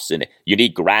swaps and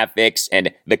unique graphics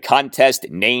and the contest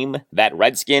Name That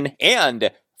Redskin and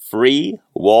Free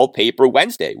Wallpaper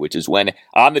Wednesday, which is when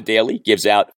On the Daily gives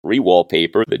out free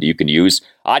wallpaper that you can use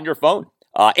on your phone.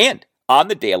 And On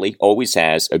the Daily always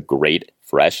has a great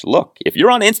fresh look. If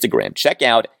you're on Instagram, check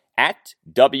out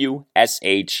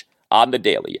 @WSH on the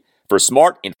Daily. For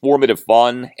smart, informative,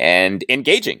 fun, and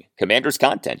engaging Commanders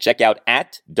content, check out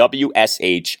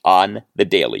 @WSH on the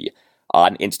Daily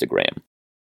on Instagram.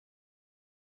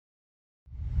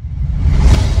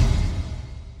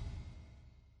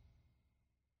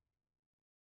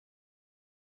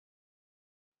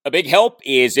 A big help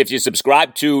is if you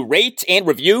subscribe to, rate, and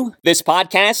review this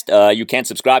podcast. You can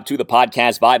subscribe to the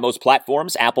podcast via most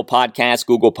platforms: Apple Podcasts,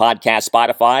 Google Podcasts,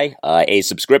 Spotify. A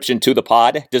subscription to the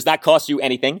pod does not cost you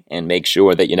anything, and make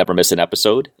sure that you never miss an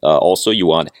episode. Also,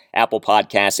 you on Apple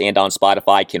Podcasts and on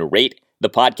Spotify can rate the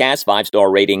podcast.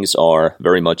 5-star ratings are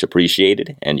very much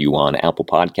appreciated, and you on Apple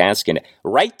Podcasts can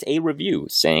write a review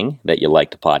saying that you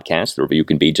like the podcast. The review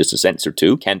can be just a sentence or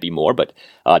two, can be more, but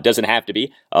doesn't have to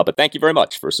be. But thank you very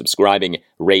much for subscribing,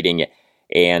 rating,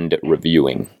 and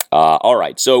reviewing. All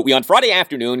right, so we on Friday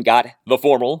afternoon got the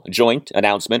formal joint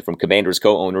announcement from Commanders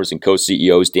co-owners and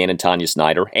co-CEOs Dan and Tanya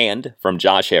Snyder and from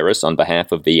Josh Harris on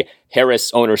behalf of the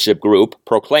Harris ownership group,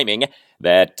 proclaiming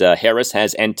that Harris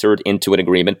has entered into an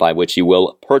agreement by which he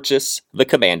will purchase the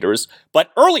Commanders.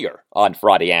 But earlier on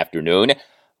Friday afternoon,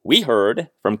 we heard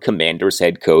from Commanders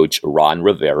head coach Ron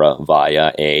Rivera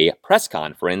via a press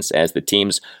conference as the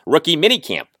team's rookie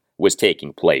minicamp was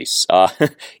taking place.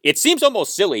 It seems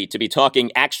almost silly to be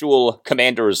talking actual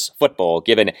Commanders football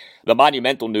given the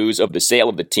monumental news of the sale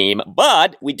of the team,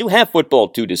 but we do have football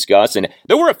to discuss, and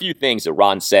there were a few things that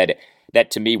Ron said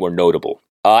that to me were notable.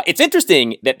 It's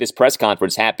interesting that this press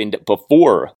conference happened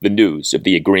before the news of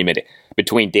the agreement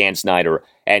between Dan Snyder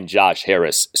and Josh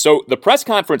Harris. So the press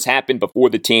conference happened before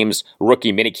the team's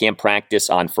rookie minicamp practice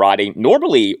on Friday.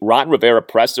 Normally, Ron Rivera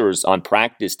pressers on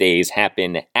practice days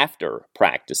happen after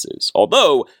practices,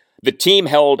 although the team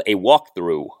held a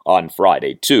walkthrough on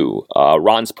Friday too.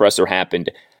 Ron's presser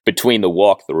happened between the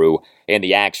walkthrough and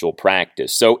the actual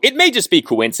practice. So it may just be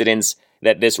coincidence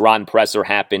that this Ron presser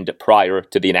happened prior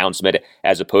to the announcement,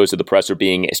 as opposed to the presser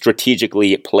being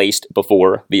strategically placed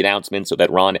before the announcement so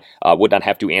that Ron would not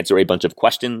have to answer a bunch of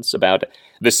questions about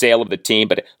the sale of the team.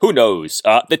 But who knows?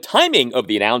 The timing of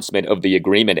the announcement of the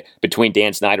agreement between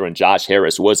Dan Snyder and Josh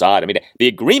Harris was odd. I mean, the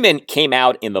agreement came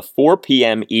out in the 4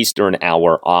 p.m. Eastern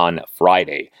hour on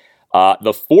Friday.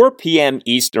 The 4 p.m.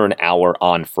 Eastern hour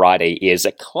on Friday is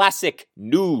a classic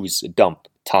news dump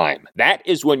time. That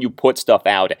is when you put stuff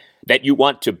out that you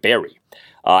want to bury.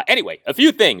 Anyway, a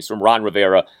few things from Ron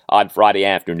Rivera on Friday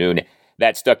afternoon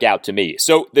that stuck out to me.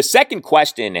 So the second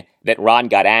question that Ron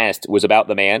got asked was about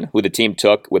the man who the team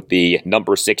took with the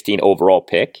number 16 overall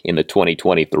pick in the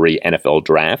 2023 NFL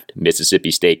Draft,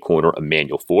 Mississippi State corner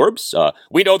Emmanuel Forbes.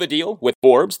 We know the deal with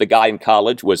Forbes. The guy in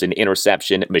college was an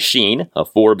interception machine.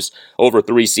 Forbes, over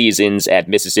 3 seasons at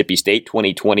Mississippi State,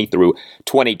 2020 through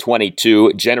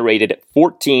 2022, generated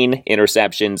 14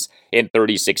 interceptions in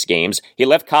 36 games. He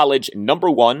left college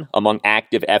number 1 among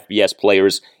active FBS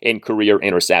players in career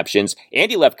interceptions,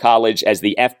 and he left college as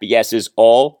the FBS's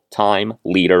all-time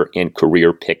leader in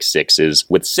career pick sixes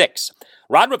with 6.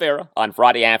 Ron Rivera on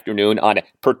Friday afternoon on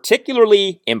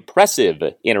particularly impressive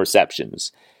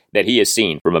interceptions that he has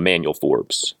seen from Emmanuel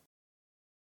Forbes.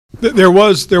 There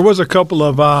was a couple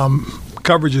of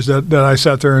coverages that I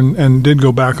sat there and did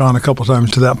go back on a couple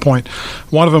times to that point.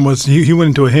 One of them was he went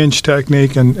into a hinge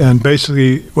technique, and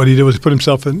basically what he did was he put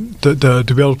himself in to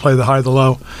be able to play the high, the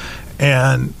low,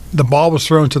 and the ball was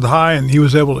thrown to the high, and he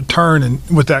was able to turn, and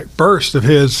with that burst of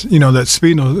his, that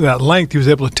speed and that length, he was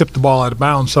able to tip the ball out of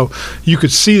bounds. So you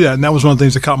could see that, and that was one of the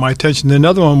things that caught my attention. The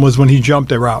another one was when he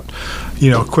jumped a route,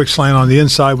 quick slant on the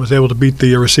inside, was able to beat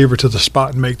the receiver to the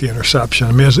spot and make the interception.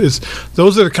 I mean,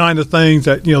 those are the kind of things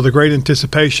that, the great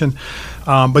anticipation,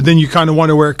 but then you kind of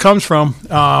wonder where it comes from.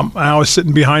 I was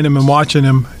sitting behind him and watching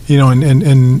him,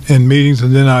 in meetings,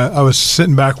 and then I was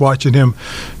sitting back watching him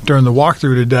during the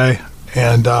walkthrough today.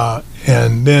 And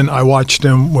then I watched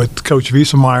him with Coach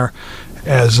Wieselmeyer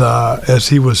as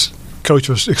Coach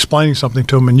was explaining something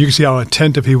to him, and you can see how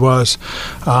attentive he was,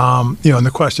 and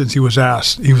the questions he was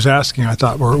asking, I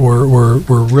thought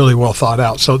were really well thought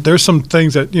out. So there's some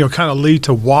things that kind of lead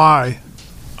to why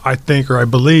I think, or I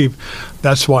believe,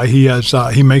 that's why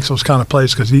he makes those kind of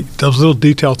plays, because those little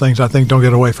detail things I think don't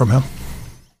get away from him.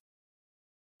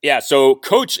 Yeah, so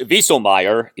Coach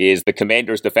Wieselmeyer is the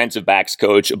Commanders' defensive backs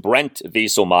coach. Brent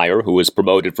Wieselmeyer, who was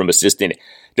promoted from assistant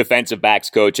defensive backs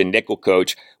coach and nickel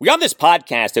coach. We on this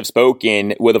podcast have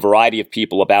spoken with a variety of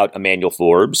people about Emmanuel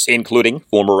Forbes, including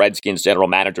former Redskins general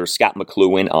manager Scott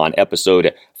McCloughan on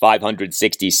episode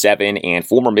 567, and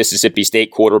former Mississippi State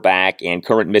quarterback and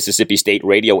current Mississippi State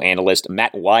radio analyst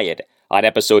Matt Wyatt on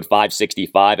episode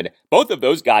 565, and both of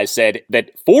those guys said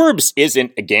that Forbes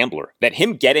isn't a gambler, that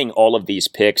him getting all of these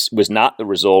picks was not the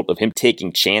result of him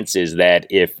taking chances that,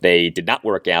 if they did not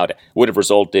work out, would have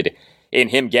resulted in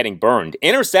him getting burned.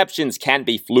 Interceptions can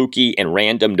be fluky and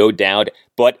random, no doubt,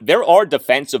 but there are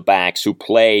defensive backs who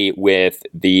play with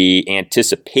the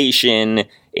anticipation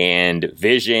and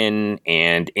vision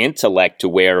and intellect to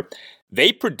where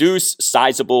they produce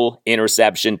sizable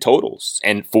interception totals,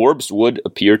 and Forbes would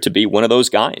appear to be one of those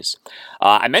guys.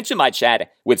 I mentioned my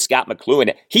chat with Scott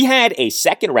McCloughan. He had a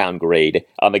second-round grade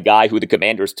on the guy who the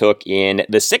Commanders took in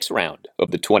the 6th round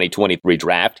of the 2023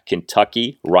 draft,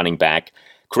 Kentucky running back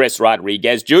Chris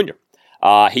Rodriguez Jr.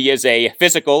 He is a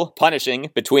physical, punishing,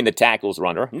 between-the-tackles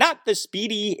runner, not the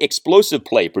speedy, explosive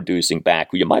play-producing back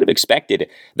who you might have expected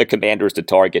the Commanders to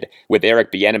target, with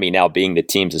Eric Bieniemy now being the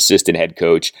team's assistant head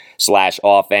coach /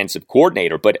 offensive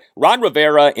coordinator. But Ron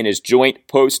Rivera, in his joint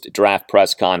post-draft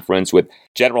press conference with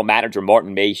General Manager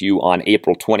Martin Mayhew on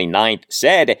April 29th,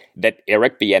 said that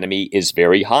Eric Bieniemy is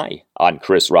very high on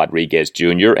Chris Rodriguez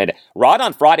Jr., and Ron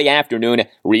on Friday afternoon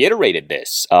reiterated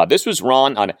this. This was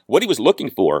Ron on what he was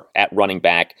looking for at running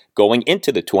back going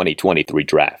into the 2023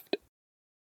 draft.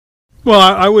 Well,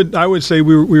 I would say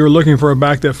we were looking for a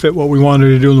back that fit what we wanted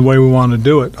to do and the way we wanted to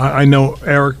do it. I know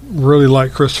Eric really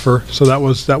liked Christopher, so that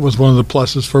was one of the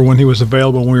pluses for when he was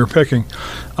available when we were picking.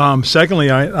 Secondly,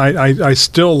 I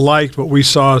still liked what we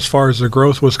saw as far as the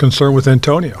growth was concerned with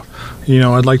Antonio.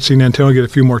 I'd like to see Antonio get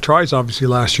a few more tries, obviously,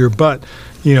 last year, but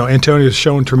Antonio has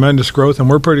shown tremendous growth, and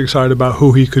we're pretty excited about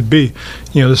who he could be.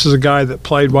 This is a guy that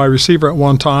played wide receiver at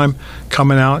one time,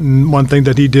 coming out, and one thing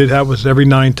that he did have was every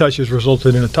 9 touches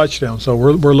resulted in a touchdown. So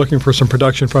we're looking for some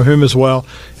production from him as well,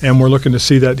 and we're looking to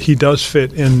see that he does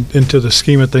fit into the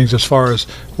scheme of things as far as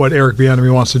what Eric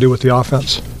Bieniemy wants to do with the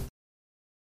offense.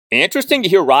 Interesting to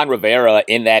hear Ron Rivera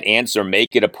in that answer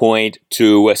make it a point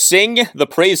to sing the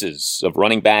praises of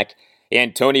running back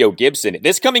Antonio Gibson.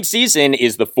 This coming season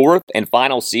is the fourth and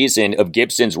final season of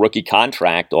Gibson's rookie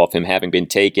contract, off him having been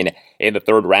taken in the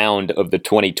third round of the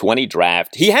 2020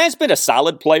 draft. He has been a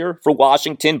solid player for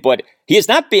Washington, but he has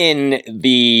not been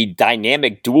the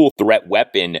dynamic dual threat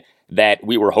weapon that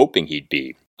we were hoping he'd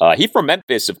be. He for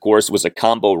Memphis, of course, was a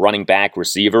combo running back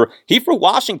receiver. He for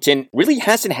Washington really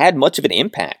hasn't had much of an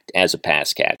impact as a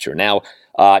pass catcher. Now,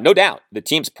 no doubt, the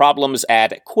team's problems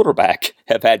at quarterback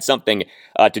have had something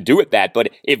to do with that. But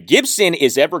if Gibson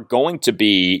is ever going to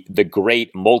be the great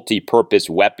multi-purpose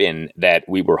weapon that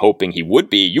we were hoping he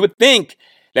would be, you would think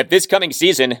that this coming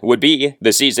season would be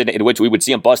the season in which we would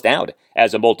see him bust out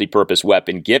as a multi-purpose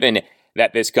weapon, given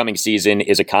that this coming season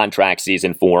is a contract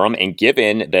season for him, and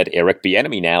given that Eric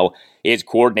Bieniemy now is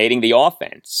coordinating the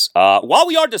offense. While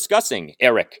we are discussing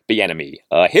Eric Bieniemy,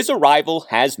 his arrival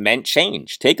has meant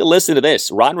change. Take a listen to this.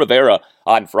 Ron Rivera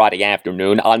on Friday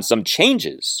afternoon on some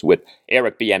changes with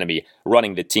Eric Bieniemy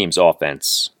running the team's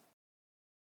offense.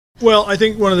 Well, I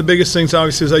think one of the biggest things,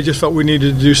 obviously, is I just felt we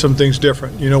needed to do some things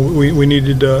different. You know, we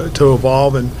needed to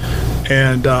evolve, and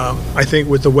I think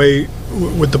with the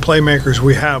playmakers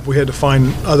we had to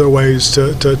find other ways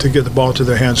to get the ball to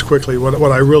their hands quickly.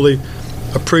 What I really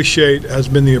appreciate has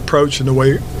been the approach and the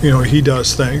way he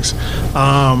does things.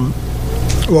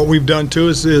 What we've done too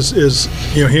is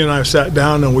he and I have sat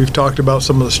down and we've talked about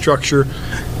some of the structure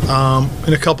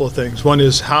and a couple of things. One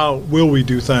is how will we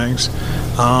do things,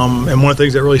 and one of the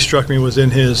things that really struck me was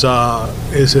in his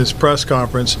press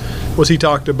conference was he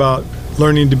talked about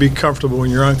learning to be comfortable when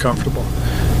you're uncomfortable.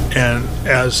 And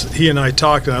as he and I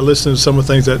talked and I listened to some of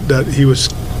the things that he was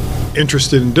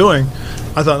interested in doing,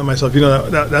 I thought to myself,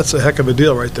 that's a heck of a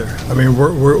deal right there. I mean,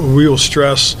 we will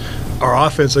stress our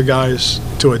offensive guys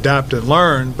to adapt and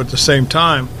learn, but at the same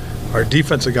time, our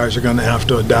defensive guys are going to have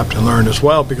to adapt and learn as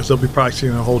well because they'll be practicing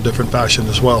in a whole different fashion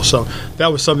as well. So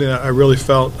that was something that I really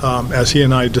felt as he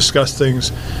and I discussed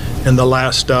things in the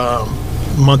last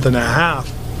month and a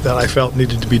half that I felt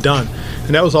needed to be done.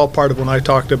 And that was all part of when I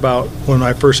talked about when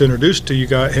I first introduced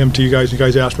him to you guys. You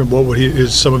guys asked me what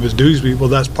would some of his duties be. Well,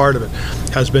 that's part of it.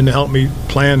 Has been to help me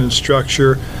plan and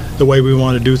structure the way we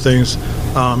want to do things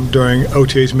during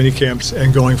OTA's mini camps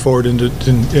and going forward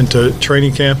into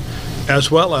training camp, as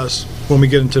well as when we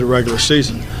get into the regular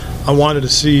season. I wanted to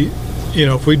see,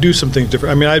 if we do some things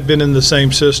different. I mean, I'd been in the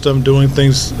same system doing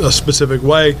things a specific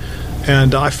way,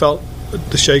 and I felt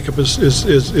the shakeup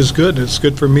is good. It's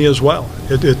good for me as well.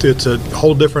 It's a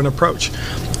whole different approach.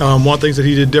 One of the things that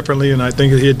he did differently, and I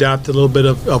think that he adapted a little bit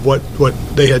of what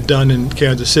they had done in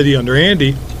Kansas City under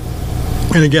Andy.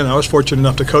 And again, I was fortunate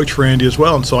enough to coach for Andy as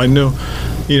well, and so I knew,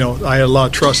 I had a lot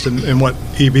of trust in what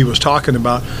EB was talking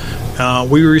about.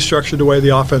 We restructured the way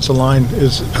the offensive line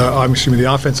the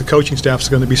offensive coaching staff is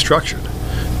going to be structured.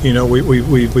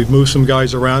 We've moved some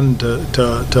guys around to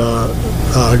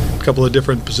a couple of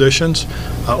different positions,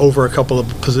 over a couple of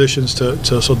positions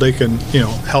so they can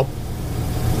help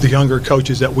the younger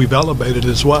coaches that we've elevated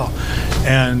as well.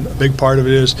 And a big part of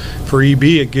it is for EB,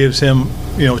 it gives him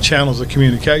channels of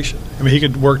communication. I mean, he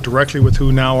could work directly with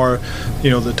who now are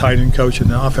the tight end coach and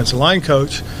the offensive line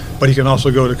coach, but he can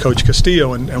also go to Coach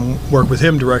Castillo and work with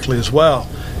him directly as well,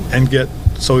 and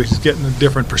so he's getting a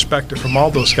different perspective from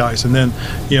all those guys. And then,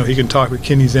 he can talk with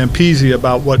Kenny Zampese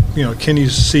about what,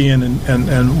 Kenny's seeing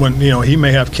and when, he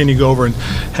may have Kenny go over and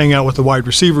hang out with the wide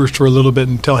receivers for a little bit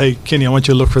and tell, hey, Kenny, I want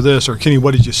you to look for this, or Kenny,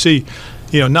 what did you see?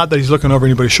 Not that he's looking over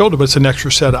anybody's shoulder, but it's an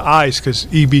extra set of eyes because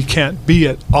EB can't be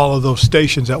at all of those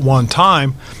stations at one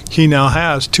time. He now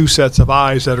has two sets of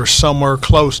eyes that are somewhere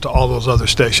close to all those other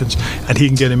stations, and he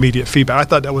can get immediate feedback. I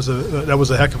thought that was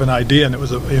a heck of an idea, and it was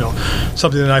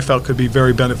something that I felt could be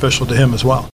very beneficial to him as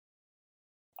well.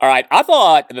 All right, I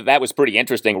thought that was pretty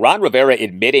interesting. Ron Rivera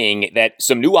admitting that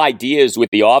some new ideas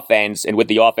with the offense and with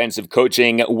the offensive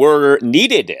coaching were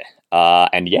needed.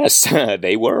 And yes,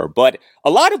 they were. But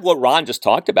a lot of what Ron just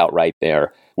talked about right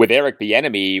there with Eric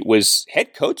Bieniemy was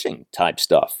head coaching type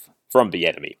stuff from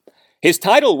Bieniemy. His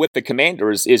title with the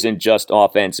Commanders isn't just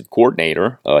offensive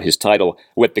coordinator. His title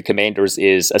with the Commanders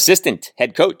is assistant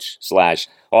head coach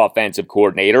 / offensive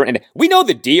coordinator. And we know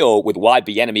the deal with why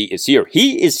Bieniemy is here.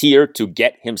 He is here to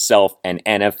get himself an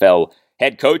NFL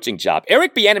head coaching job.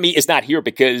 Eric Bieniemy is not here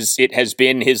because it has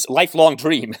been his lifelong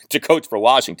dream to coach for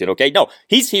Washington, okay? No,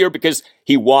 he's here because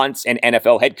he wants an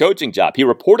NFL head coaching job. He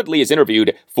reportedly is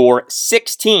interviewed for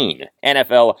 16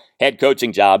 NFL head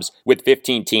coaching jobs with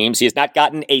 15 teams. He has not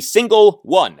gotten a single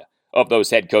one of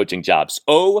those head coaching jobs.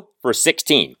 0 for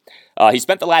 16. He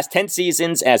spent the last 10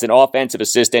 seasons as an offensive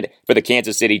assistant for the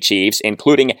Kansas City Chiefs,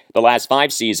 including the last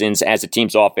 5 seasons as the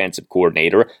team's offensive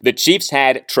coordinator. The Chiefs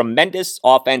had tremendous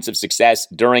offensive success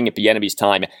during Bieniemy's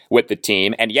time with the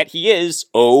team, and yet he is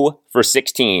 0 for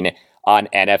 16 on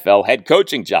NFL head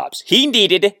coaching jobs. He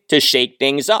needed to shake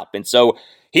things up, and so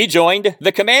he joined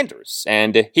the Commanders,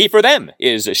 and he, for them,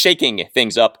 is shaking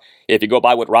things up, if you go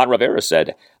by what Ron Rivera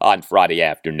said on Friday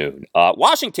afternoon.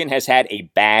 Washington has had a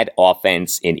bad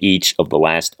offense in each of the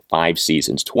last 5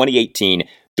 seasons, 2018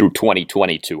 through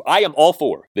 2022. I am all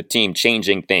for the team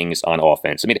changing things on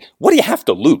offense. I mean, what do you have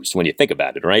to lose when you think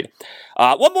about it, right?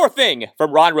 One more thing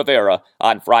from Ron Rivera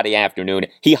on Friday afternoon.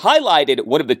 He highlighted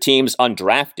one of the team's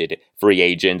undrafted free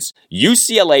agents,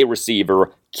 UCLA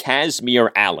receiver Kazmeir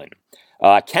Allen.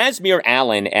 Kazmeir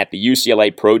Allen at the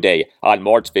UCLA Pro Day on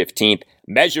March 15th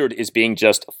measured as being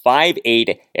just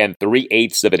 5'8" and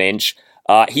 3/8 of an inch.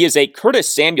 He is a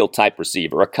Curtis Samuel type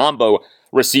receiver, a combo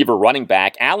receiver running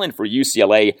back. Allen for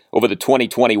UCLA over the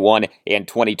 2021 and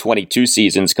 2022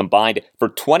 seasons combined for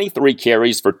 23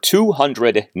 carries for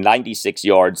 296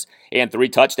 yards and 3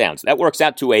 touchdowns. That works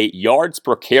out to a yards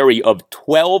per carry of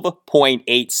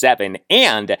 12.87,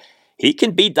 and he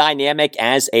can be dynamic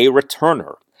as a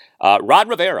returner. Ron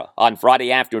Rivera on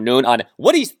Friday afternoon on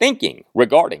what he's thinking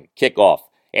regarding kickoff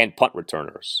and punt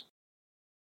returners.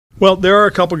 Well, there are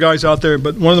a couple guys out there,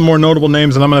 but one of the more notable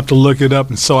names, and I'm going to have to look it up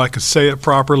and so I can say it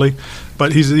properly,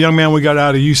 but he's a young man we got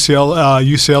out of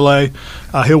UCLA.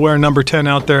 He'll wear number 10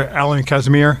 out there, Allen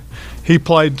Kazmeir. He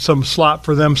played some slot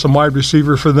for them, some wide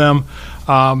receiver for them,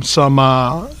 some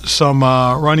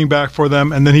running back for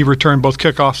them, and then he returned both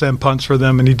kickoffs and punts for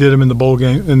them, and he did them in the bowl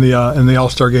game, in the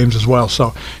All-Star games as well.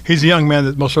 So he's a young man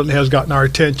that most certainly has gotten our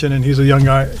attention, and he's a young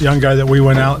guy that we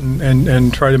went out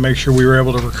and tried to make sure we were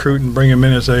able to recruit and bring him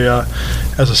in as a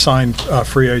signed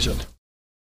free agent.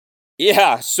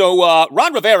 Yeah, so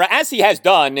Ron Rivera, as he has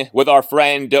done with our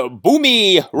friend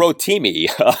Bumi Rotimi,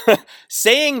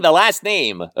 saying the last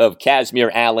name of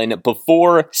Kazmeir Allen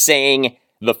before saying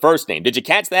the first name. Did you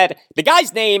catch that? The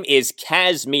guy's name is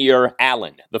Kazmeir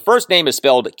Allen. The first name is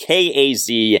spelled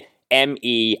Kazmeir,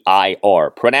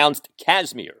 pronounced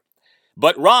Kazmeir.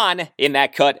 But Ron, in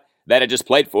that cut that I just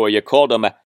played for you, called him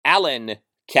Allen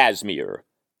Kazmeir.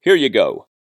 Here you go.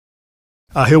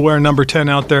 He'll wear number 10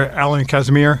 out there, Allen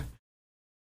Kazmeir.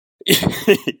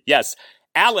 Yes,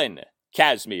 Allen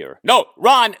Kazmeir. No,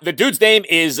 Ron, the dude's name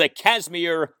is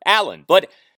Kazmeir Allen. But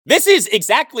this is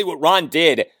exactly what Ron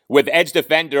did with edge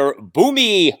defender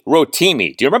Bumi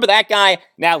Rotimi. Do you remember that guy?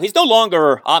 Now, he's no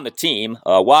longer on the team.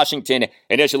 Washington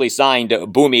initially signed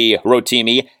Bumi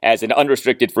Rotimi as an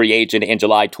unrestricted free agent in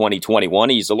July 2021.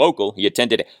 He's a local. He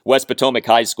attended West Potomac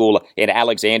High School in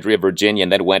Alexandria, Virginia,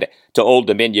 and then went to Old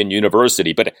Dominion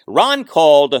University. But Ron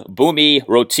called Bumi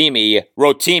Rotimi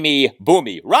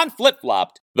Bumi. Ron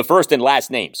flip-flopped the first and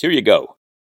last names. Here you go.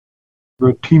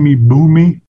 Rotimi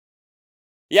Bumi?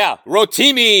 Yeah,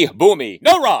 Rotimi Bumi.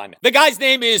 No, Ron. The guy's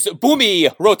name is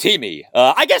Bumi Rotimi.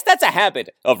 I guess that's a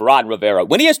habit of Ron Rivera.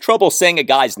 When he has trouble saying a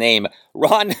guy's name,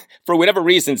 Ron, for whatever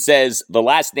reason, says the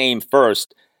last name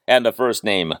first and the first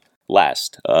name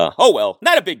last. Oh well,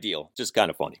 not a big deal. Just kind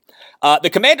of funny. The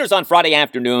Commanders on Friday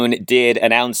afternoon did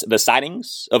announce the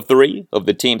signings of 3 of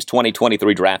the team's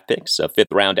 2023 draft picks. 5th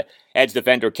round edge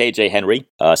defender KJ Henry,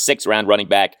 6th round running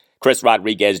back Chris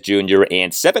Rodriguez Jr.,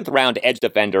 and 7th round edge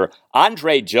defender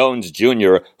Andre Jones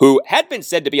Jr., who had been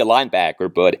said to be a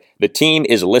linebacker, but the team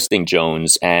is listing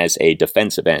Jones as a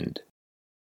defensive end.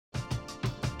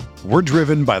 We're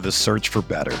driven by the search for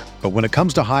better. But when it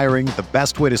comes to hiring, the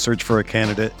best way to search for a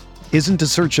candidate isn't to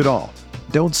search at all.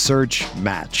 Don't search,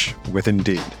 match with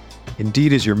Indeed.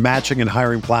 Indeed is your matching and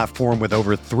hiring platform with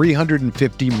over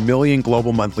 350 million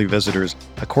global monthly visitors,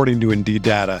 according to Indeed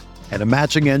data, and a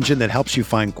matching engine that helps you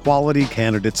find quality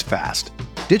candidates fast.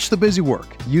 Ditch the busy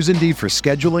work. Use Indeed for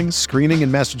scheduling, screening,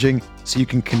 and messaging so you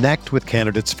can connect with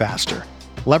candidates faster.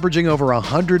 Leveraging over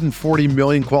 140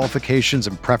 million qualifications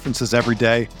and preferences every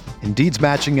day, Indeed's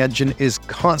matching engine is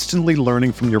constantly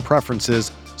learning from your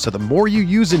preferences, so the more you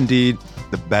use Indeed,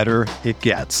 the better it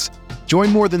gets.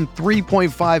 Join more than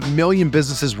 3.5 million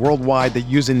businesses worldwide that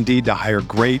use Indeed to hire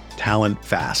great talent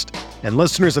fast. And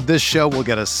listeners of this show will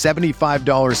get a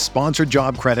 $75 sponsored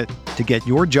job credit to get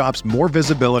your jobs more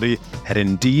visibility at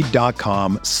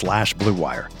Indeed.com/Blue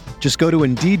Wire. Just go to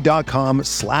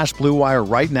Indeed.com/Blue Wire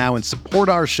right now and support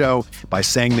our show by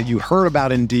saying that you heard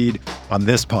about Indeed on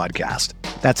this podcast.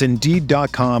 That's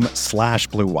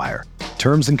Indeed.com/Blue Wire.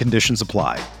 Terms and conditions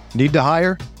apply. Need to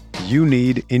hire? You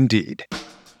need Indeed.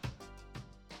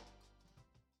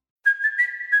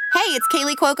 Hey, it's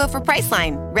Kaylee Cuoco for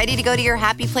Priceline. Ready to go to your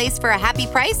happy place for a happy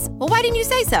price? Well, why didn't you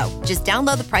say so? Just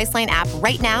download the Priceline app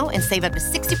right now and save up to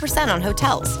 60% on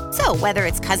hotels. So whether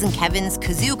it's Cousin Kevin's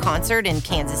Kazoo Concert in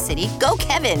Kansas City, go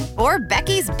Kevin, or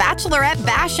Becky's Bachelorette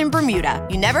Bash in Bermuda,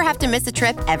 you never have to miss a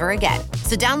trip ever again.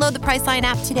 So download the Priceline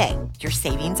app today. Your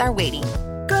savings are waiting.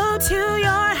 Go to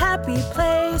your happy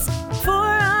place for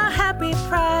a happy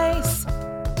price.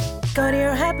 Go to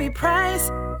your happy price,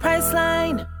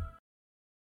 Priceline.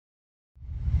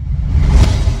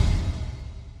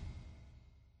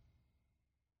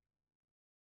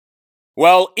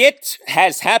 Well, it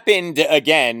has happened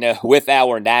again with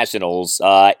our Nationals.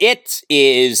 It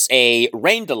is a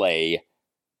rain delay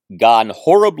gone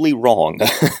horribly wrong.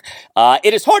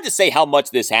 It is hard to say how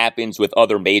much this happens with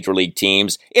other major league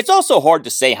teams. It's also hard to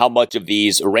say how much of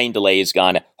these rain delays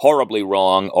gone horribly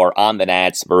wrong are on the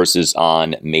Nats versus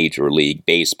on Major League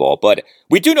Baseball. But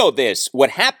we do know this.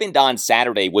 What happened on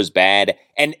Saturday was bad,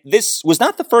 and this was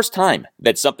not the first time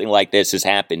that something like this has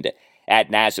happened at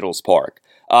Nationals Park.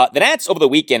 The Nats over the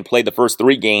weekend played the first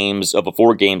 3 games of a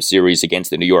 4-game series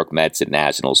against the New York Mets at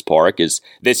Nationals Park.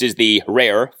 This is the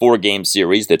rare 4-game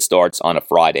series that starts on a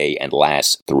Friday and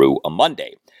lasts through a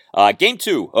Monday. Game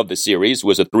 2 of the series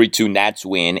was a 3-2 Nats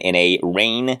win in a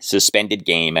rain-suspended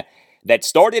game that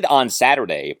started on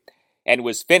Saturday and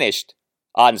was finished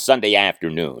on Sunday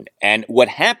afternoon. And what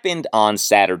happened on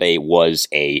Saturday was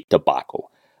a debacle.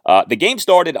 The game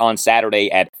started on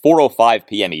Saturday at 4:05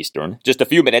 p.m. Eastern, just a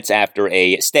few minutes after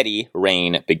a steady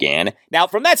rain began. Now,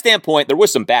 from that standpoint, there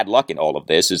was some bad luck in all of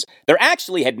this, as there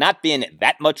actually had not been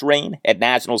that much rain at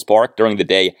Nationals Park during the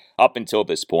day up until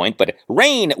this point, but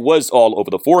rain was all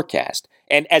over the forecast.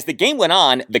 And as the game went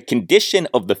on, the condition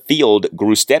of the field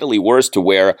grew steadily worse to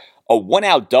where a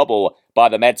 1-out double by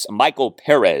the Mets' Michael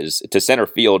Perez to center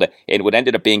field in what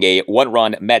ended up being a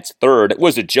 1-run Mets third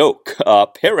was a joke.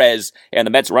 Perez and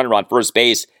the Mets runner on first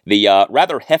base, the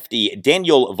rather hefty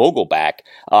Daniel Vogelback,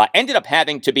 ended up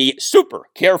having to be super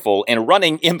careful in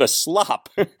running in the slop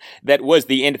that was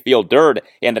the infield dirt.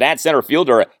 And the Nats center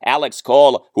fielder, Alex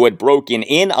Call, who had broken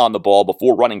in on the ball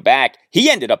before running back, he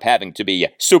ended up having to be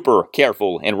super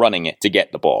careful in running to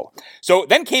get the ball. So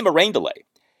then came a rain delay.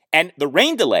 And the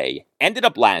rain delay ended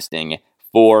up lasting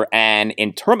for an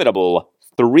interminable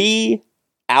 3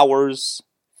 hours,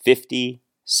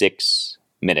 56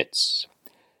 minutes.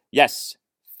 Yes,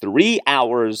 3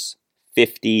 hours,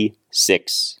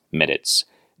 56 minutes,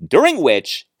 during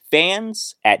which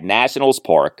fans at Nationals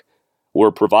Park were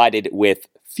provided with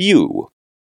few,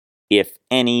 if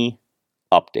any,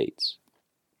 updates.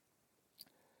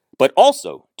 But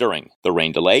also during the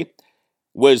rain delay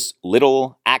was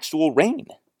little actual rain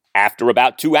after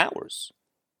about 2 hours.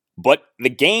 But the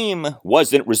game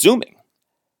wasn't resuming.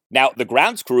 Now, the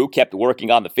grounds crew kept working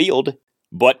on the field,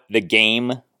 but the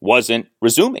game wasn't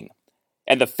resuming.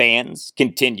 And the fans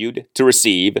continued to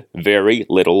receive very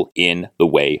little in the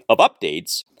way of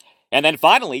updates. And then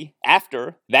finally,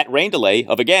 after that rain delay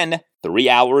of, again, 3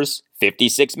 hours,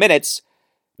 56 minutes,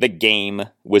 the game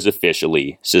was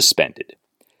officially suspended.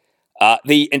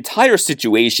 The entire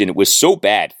situation was so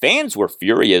bad. Fans were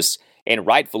furious, and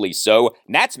rightfully so.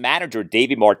 Nats manager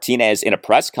Davey Martinez, in a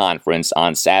press conference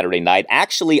on Saturday night,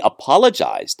 actually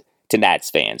apologized to Nats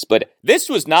fans. But this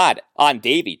was not on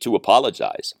Davey to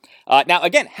apologize. Now,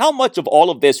 again, how much of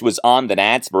all of this was on the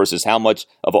Nats versus how much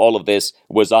of all of this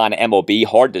was on MLB,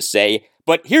 hard to say.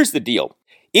 But here's the deal.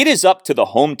 It is up to the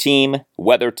home team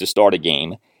whether to start a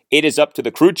game. It is up to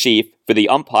the crew chief for the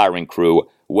umpiring crew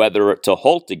whether to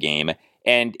halt a game.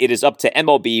 And it is up to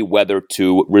MLB whether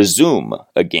to resume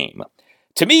a game.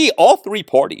 To me, all 3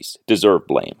 parties deserve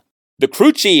blame. The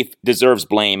crew chief deserves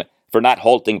blame for not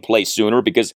halting play sooner,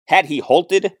 because had he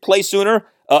halted play sooner,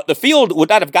 the field would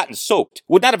not have gotten soaked,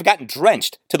 would not have gotten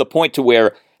drenched to the point to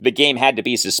where the game had to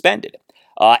be suspended.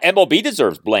 MLB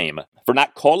deserves blame for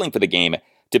not calling for the game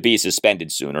to be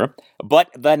suspended sooner, but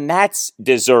the Nats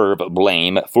deserve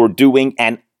blame for doing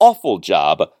an awful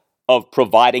job of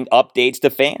providing updates to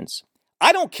fans.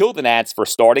 I don't kill the Nats for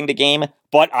starting the game,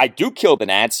 but I do kill the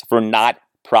Nats for not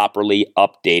properly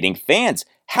updating fans.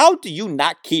 How do you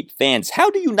not keep fans? How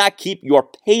do you not keep your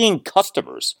paying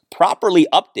customers properly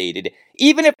updated,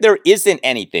 even if there isn't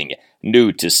anything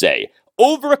new to say?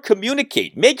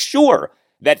 Over-communicate. Make sure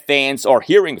that fans are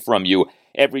hearing from you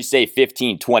every, say,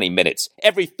 15, 20 minutes,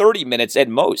 every 30 minutes at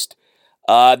most.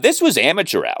 This was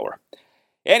amateur hour.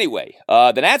 Anyway,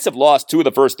 the Nats have lost 2 of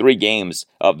the first 3 games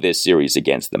of this series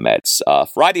against the Mets.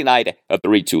 Friday night, a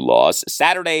 3-2 loss.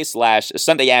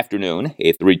 Saturday/Sunday afternoon,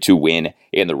 a 3-2 win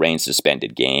in the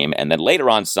rain-suspended game. And then later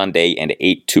on Sunday, an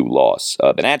 8-2 loss.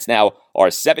 The Nats now are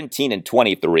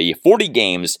 17-23, 40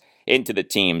 games into the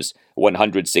team's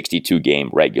 162-game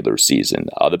regular season.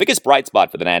 The biggest bright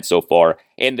spot for the Nats so far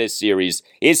in this series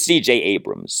is C.J.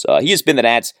 Abrams. He has been the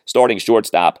Nats' starting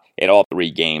shortstop in all 3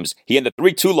 games. He had the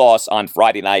 3-2 loss on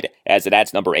Friday night as the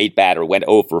Nats' number 8 batter went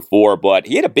 0 for 4, but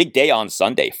he had a big day on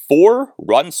Sunday. 4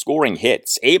 run-scoring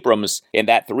hits. Abrams in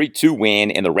that 3-2 win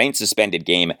in the rain-suspended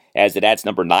game as the Nats'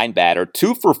 number 9 batter,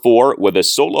 2 for 4 with a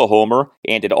solo homer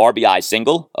and an RBI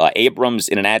single. Abrams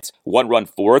in a Nats 1-run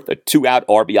fourth, a 2-out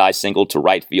RBI single to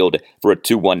right field for a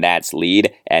 2-1 Nats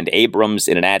lead, and Abrams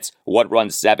in a Nats 1-run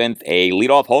seventh, a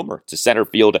leadoff homer to center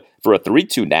field for a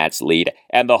 3-2 Nats lead,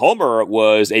 and the homer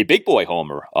was a big boy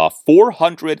homer,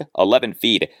 411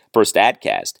 feet per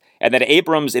StatCast. And then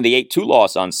Abrams in the 8-2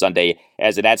 loss on Sunday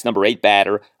as the Nats number 8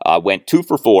 batter went 2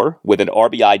 for 4 with an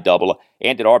RBI double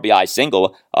and an RBI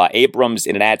single. Abrams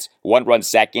in a Nats 1-run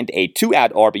second, a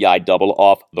 2-out RBI double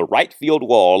off the right field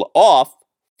wall off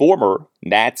former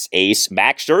Nats ace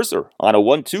Max Scherzer on a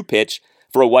 1-2 pitch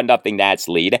for a 1-0 Nats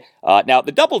lead. Now,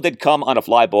 the double did come on a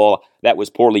fly ball that was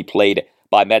poorly played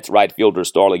by Mets right fielder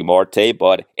Starling Marte,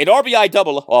 but an RBI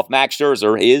double off Max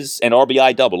Scherzer is an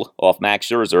RBI double off Max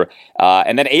Scherzer.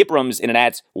 And then Abrams in a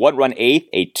Nats 1-run eighth,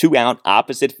 a 2-out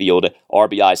opposite field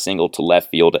RBI single to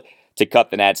left field to cut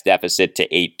the Nats deficit to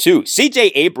 8-2. C.J.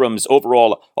 Abrams'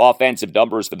 overall offensive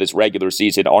numbers for this regular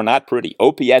season are not pretty.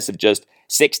 OPS of just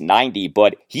 .690,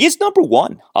 but he is number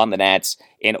 1 on the Nats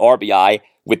in RBI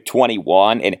with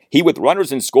 21, and he, with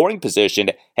runners in scoring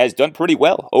position, has done pretty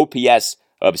well. OPS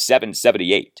of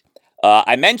 .778.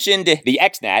 I mentioned the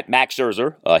ex-Nat, Max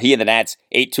Scherzer. He and the Nats'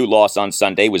 8-2 loss on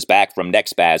Sunday was back from neck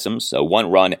spasms.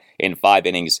 1 run in 5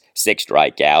 innings, 6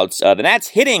 strikeouts. The Nats'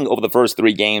 hitting over the first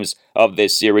 3 games of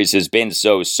this series has been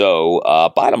so-so.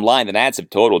 Bottom line, the Nats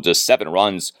have totaled just 7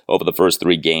 runs over the first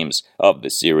 3 games of the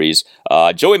series.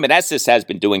 Joey Meneses has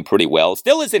been doing pretty well.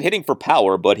 Still isn't hitting for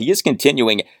power, but he is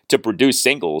continuing to produce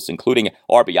singles, including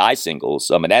RBI singles.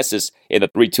 Meneses in the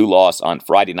 3-2 loss on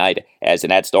Friday night as the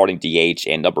Nats starting DH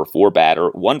and number 4 batter,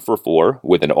 1 for 4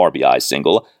 with an RBI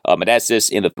single. Meneses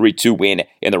in the 3-2 win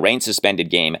in the rain-suspended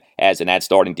game as the Nats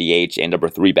starting DH and number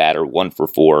 3 batter, 1 for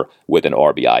 4 with an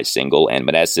RBI single. And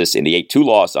Meneses in the 8-2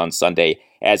 loss on Sunday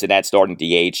as the Nats starting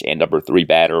DH and number 3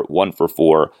 batter, 1 for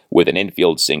 4 with an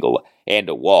infield single and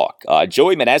a walk.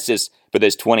 Joey Meneses for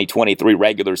this 2023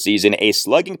 regular season, a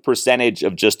slugging percentage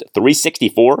of just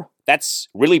 .364. That's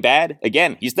really bad.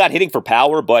 Again, he's not hitting for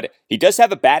power, but he does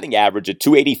have a batting average of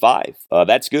 .285.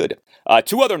 That's good.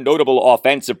 2 other notable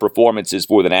offensive performances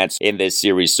for the Nats in this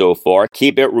series so far.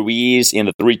 Keibert Ruiz in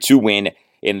the 3-2 win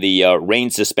in the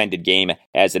rain-suspended game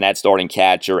as the Nats starting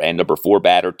catcher and number 4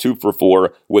 batter, 2 for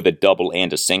 4 with a double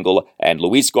and a single. And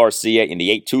Luis Garcia in the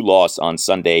 8-2 loss on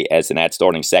Sunday as the Nats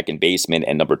starting second baseman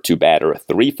and number 2 batter,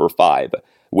 3 for 5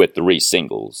 with 3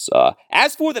 singles.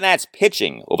 As for the Nats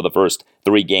pitching over the first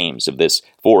 3 games of this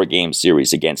 4-game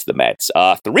series against the Mets,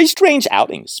 3 strange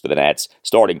outings for the Nats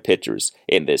starting pitchers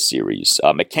in this series.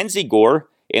 Mackenzie Gore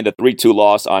in the 3-2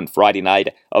 loss on Friday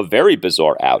night, a very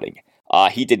bizarre outing.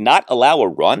 He did not allow a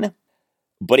run,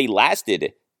 but he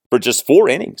lasted for just 4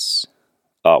 innings.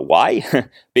 Why?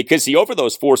 Because he, over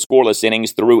those 4 scoreless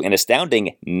innings, threw an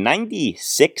astounding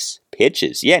 96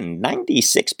 pitches. Yeah,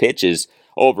 96 pitches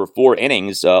over 4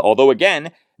 innings, although,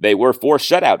 again, they were 4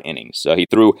 shutout innings. He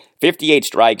threw 58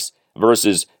 strikes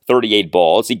versus 38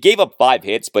 balls. He gave up 5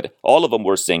 hits, but all of them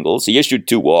were singles. He issued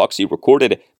 2 walks. He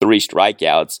recorded 3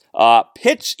 strikeouts.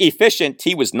 Pitch efficient,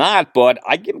 he was not, but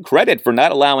I give him credit for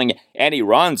not allowing any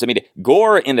runs. I mean,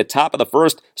 Gore in the top of the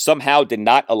first somehow did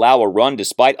not allow a run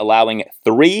despite allowing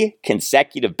 3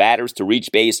 consecutive batters to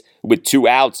reach base with 2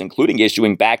 outs, including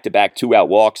issuing back-to-back 2-out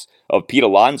walks of Pete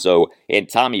Alonso and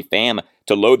Tommy Pham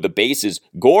to load the bases.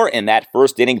 Gore in that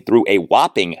first inning threw a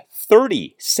whopping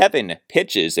 37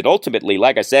 pitches, and ultimately,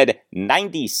 like I said,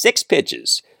 96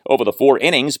 pitches over the 4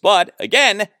 innings, but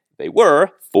again, they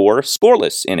were 4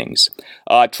 scoreless innings.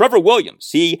 Trevor Williams,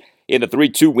 he, in the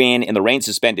 3-2 win in the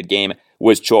rain-suspended game,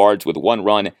 was charged with 1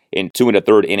 run in 2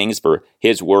 1/3 innings for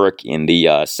his work in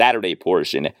the Saturday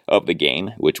portion of the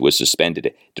game, which was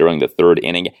suspended during the 3rd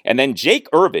inning. And then Jake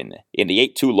Irvin in the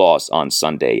 8-2 loss on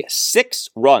Sunday, 6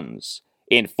 runs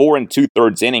in 4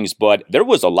 2/3 innings, but there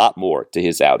was a lot more to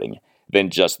his outing than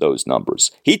just those numbers.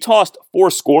 He tossed 4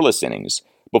 scoreless innings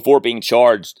before being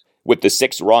charged with the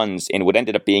 6 runs in what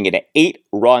ended up being an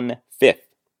 8-run 5th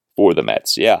for the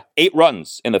Mets. Yeah, 8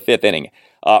 runs in the 5th inning.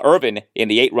 Irvin in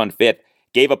the 8-run 5th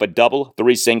gave up a double,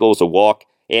 3 singles, a walk,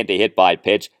 and a hit by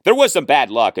pitch. There was some bad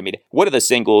luck. I mean, one of the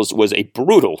singles was a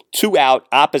brutal 2-out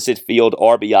opposite field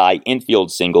RBI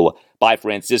infield single by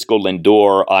Francisco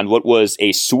Lindor on what was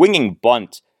a swinging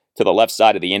bunt to the left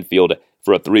side of the infield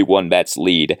for a 3-1 Mets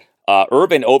lead.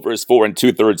 Irvin over his 4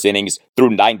 2/3 innings threw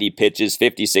 90 pitches,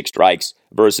 56 strikes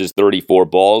versus 34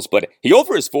 balls. But he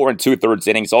over his 4 2/3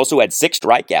 innings also had 6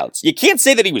 strikeouts. You can't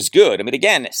say that he was good. I mean,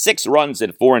 again, 6 runs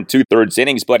in 4 2/3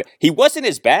 innings, but he wasn't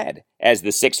as bad as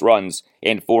the 6 runs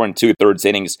in 4 2/3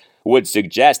 innings would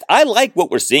suggest. I like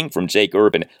what we're seeing from Jake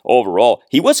Irvin overall.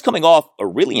 He was coming off a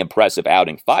really impressive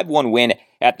outing. 5-1 win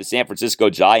at the San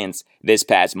Francisco Giants this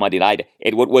past Monday night.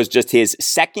 In what was just his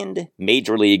second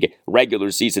Major League regular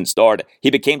season start,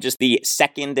 he became just the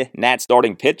second Nats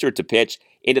starting pitcher to pitch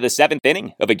into the 7th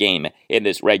inning of a game in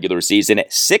this regular season.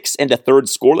 6 1/3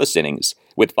 scoreless innings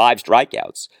with 5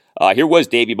 strikeouts. Here was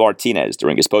Davey Martinez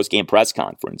during his post-game press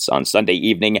conference on Sunday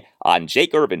evening on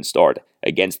Jake Irvin's start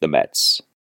against the Mets.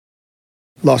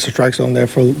 Lost the strike zone there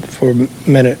for a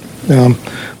minute.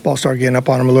 Ball started getting up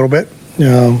on him a little bit.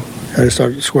 I just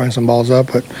started squaring some balls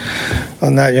up, but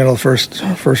on that, the first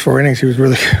 4 innings, he was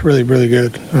really, really, really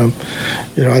good.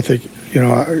 I think,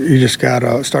 he just got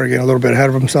started getting a little bit ahead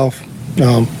of himself.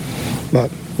 But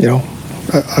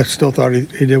I still thought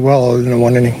he did well other than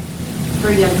 1 inning. For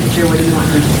a young pitcher, what do you want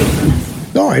him to take from this?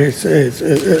 No,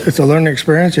 it's a learning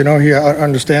experience. He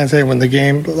understands, hey, when the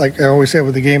game, like I always say,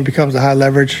 when the game becomes a high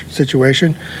leverage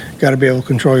situation, you got to be able to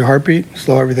control your heartbeat,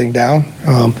 slow everything down,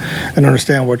 and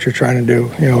understand what you're trying to do.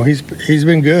 He's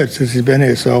been good since he's been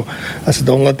here. So I said,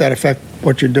 don't let that affect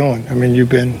what you're doing. I mean, you've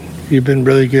been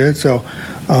really good. So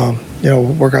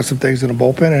work out some things in the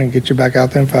bullpen and get you back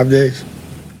out there in 5 days.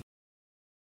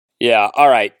 Yeah, all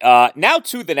right. Now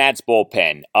to the Nats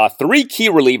bullpen. 3 key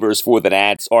relievers for the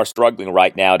Nats are struggling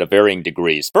right now to varying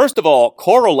degrees. First of all,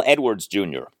 Carl Edwards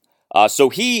Jr. So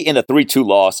he, in the 3-2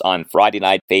 loss on Friday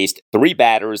night, faced 3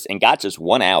 batters and got just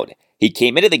 1 out. He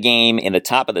came into the game in the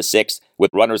top of the 6th with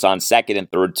runners on 2nd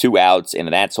and 3rd, 2 outs, and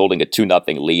the Nats holding a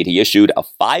 2-0 lead. He issued a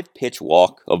 5-pitch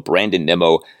walk of Brandon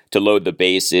Nimmo to load the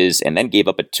bases and then gave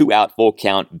up a 2-out full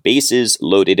count,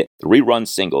 bases-loaded 3-run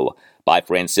single by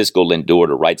Francisco Lindor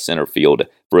to right center field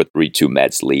for a 3-2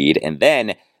 Mets lead. And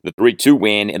then the 3-2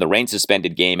 win in the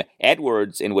rain-suspended game,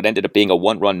 Edwards, in what ended up being a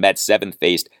 1-run Mets 7th,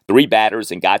 faced 3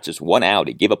 batters and got just 1 out.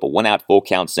 He gave up a 1-out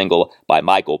full-count single by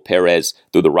Michael Perez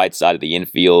through the right side of the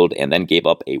infield and then gave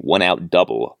up a 1-out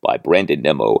double by Brandon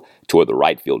Nimmo toward the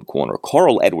right field corner.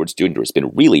 Carl Edwards Jr. has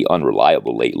been really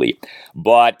unreliable lately.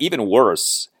 But even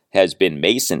worse has been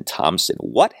Mason Thompson.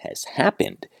 What has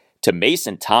happened to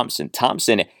Mason Thompson?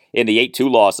 Thompson, in the 8-2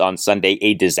 loss on Sunday,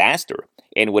 a disaster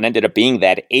in what ended up being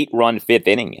that 8-run 5th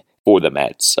inning for the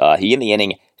Mets. He, in the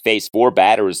inning, faced 4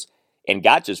 batters and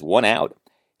got just 1 out.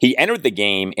 He entered the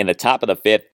game in the top of the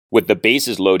 5th with the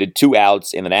bases loaded, 2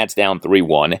 outs, and the Nats down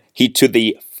 3-1. He, to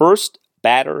the first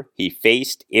batter he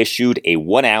faced, issued a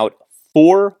 1-out,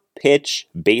 4-pitch,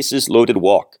 bases-loaded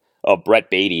walk of Brett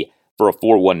Beatty for a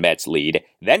 4-1 Mets lead.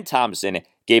 Then Thompson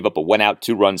gave up a 1-out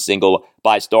 2-run single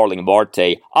by Starling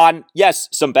Marte on, yes,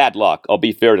 some bad luck. I'll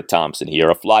be fair to Thompson here.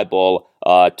 A fly ball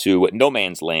to no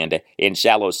man's land in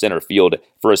shallow center field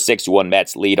for a 6-1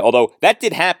 Mets lead. Although that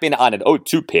did happen on an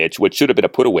 0-2 pitch, which should have been a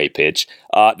put-away pitch.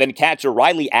 Then catcher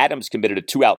Riley Adams committed a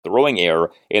 2-out throwing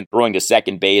error in throwing to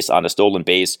second base on a stolen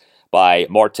base by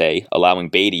Marte, allowing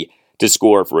Beatty to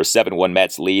score for a 7-1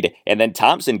 Mets lead. And then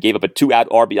Thompson gave up a 2-out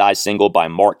RBI single by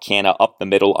Mark Canha up the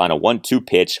middle on a 1-2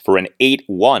 pitch for an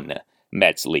 8-1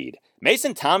 Mets lead.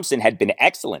 Mason Thompson had been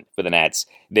excellent for the Nats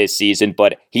this season,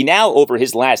 but he now, over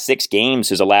his last 6 games,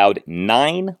 has allowed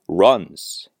 9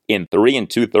 runs in 3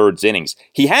 2/3 innings.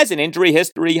 He has an injury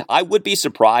history. I would be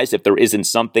surprised if there isn't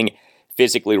something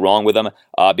physically wrong with him,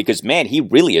 because, man, he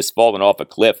really has fallen off a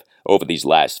cliff over these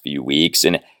last few weeks.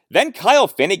 And then Kyle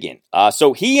Finnegan.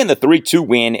 So he, in the 3-2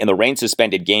 win in the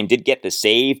rain-suspended game, did get the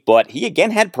save, but he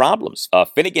again had problems.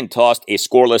 Finnegan tossed a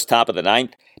scoreless top of the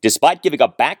 9th, despite giving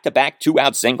up back-to-back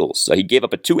 2-out singles. So he gave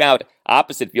up a 2-out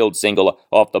opposite field single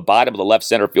off the bottom of the left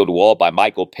center field wall by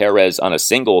Michael Perez on a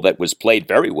single that was played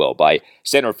very well by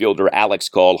center fielder Alex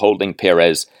Call, holding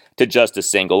Perez to just a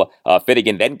single.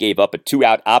 Finnegan then gave up a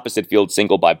 2-out opposite field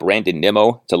single by Brandon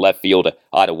Nimmo to left field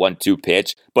on a 1-2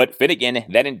 pitch. But Finnegan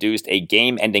then induced a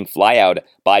game-ending flyout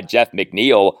by Jeff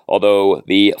McNeil, although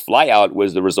the flyout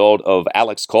was the result of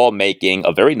Alex Call making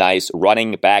a very nice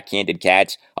running backhanded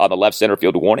catch on the left center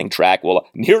field warning track while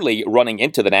nearly running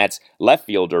into the Nats left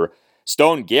fielder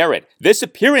Stone Garrett. This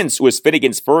appearance was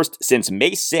Finnegan's first since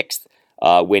May 6th,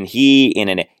 when he, in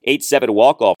an 8-7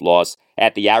 walk-off loss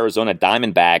at the Arizona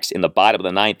Diamondbacks in the bottom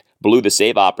of the 9th, blew the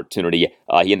save opportunity.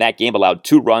 He, in that game, allowed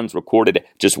 2 runs, recorded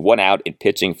just 1 out in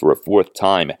pitching for a 4th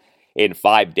time in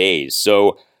 5 days.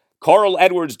 So Carl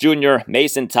Edwards Jr.,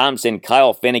 Mason Thompson,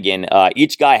 Kyle Finnegan,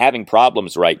 each guy having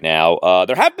problems right now.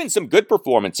 There have been some good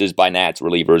performances by Nats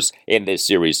relievers in this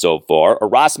series so far.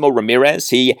 Erasmo Ramirez,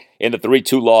 he in the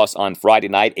 3-2 loss on Friday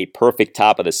night, a perfect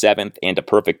top of the 7th and a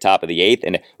perfect top of the 8th.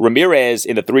 And Ramirez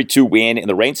in the 3-2 win in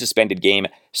the rain-suspended game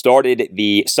started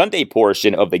the Sunday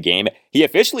portion of the game. He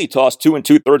officially tossed 2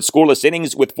 2/3 scoreless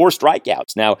innings with 4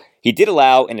 strikeouts. Now, he did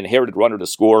allow an inherited runner to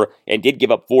score and did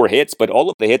give up 4 hits, but all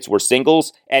of the hits were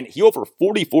singles, and he over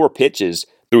 44 pitches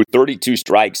through 32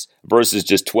 strikes versus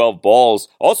just 12 balls.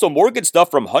 Also, more good stuff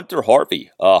from Hunter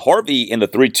Harvey. Harvey in the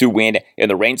 3-2 win in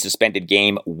the rain-suspended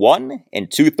game, 1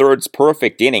 2/3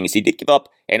 perfect innings. He did give up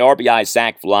an RBI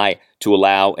sac fly to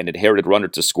allow an inherited runner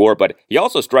to score, but he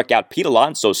also struck out Pete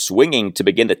Alonso swinging to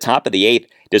begin the top of the 8th,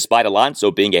 despite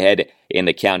Alonso being ahead in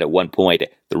the count at 1 point,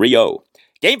 3-0.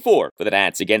 Game 4 for the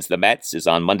Nats against the Mets is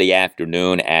on Monday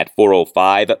afternoon at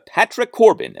 4:05. Patrick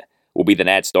Corbin will be the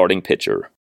Nats starting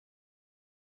pitcher.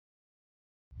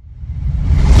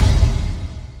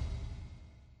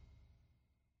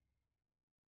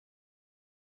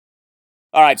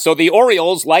 All right, so the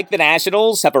Orioles, like the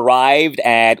Nationals, have arrived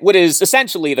at what is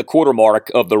essentially the quarter mark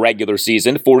of the regular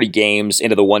season, 40 games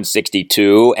into the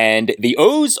 162, and the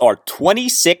O's are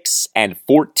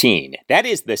 26-14. That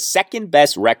is the second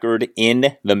best record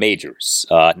in the majors.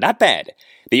 Not bad.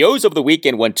 The O's over the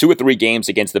weekend won 2 of 3 games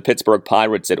against the Pittsburgh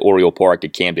Pirates at Oriole Park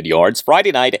at Camden Yards.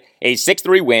 Friday night, a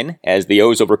 6-3 win as the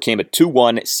O's overcame a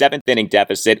 2-1 7th-inning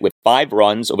deficit with 5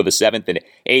 runs over the 7th and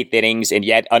 8th innings, and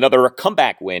yet another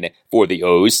comeback win for the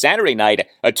O's. Saturday night,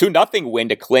 a 2-0 win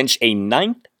to clinch a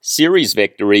 9th series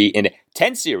victory in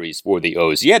 10 series for the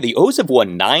O's. Yeah, the O's have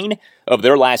won 9 of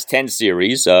their last 10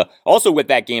 series. Also with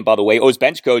that game, by the way, O's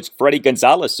bench coach Freddie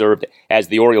Gonzalez served as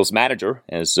the Orioles manager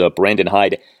as Brandon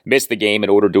Hyde missed the game in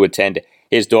order to attend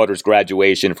his daughter's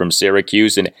graduation from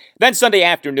Syracuse. And then Sunday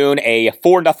afternoon, a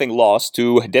 4-0 loss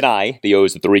to deny the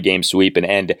O's a 3-game sweep and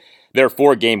end their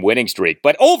 4-game winning streak.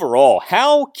 But overall,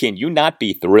 how can you not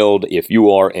be thrilled if you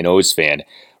are an O's fan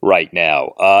right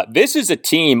now? This is a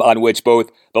team on which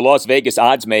both the Las Vegas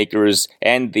odds makers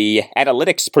and the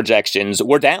analytics projections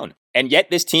were down. And yet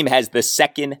this team has the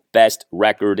second best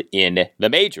record in the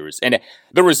majors. And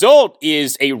the result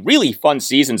is a really fun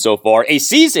season so far. A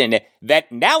season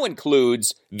that now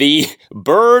includes the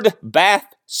Bird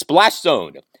Bath Splash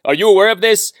Zone. Are you aware of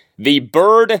this? The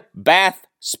Bird Bath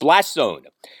Splash Zone.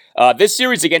 This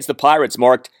series against the Pirates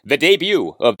marked the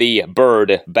debut of the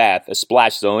Bird Bath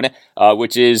Splash Zone,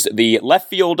 which is the left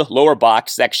field lower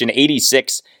box, section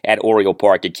 86 at Oriole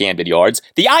Park at Camden Yards.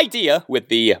 The idea with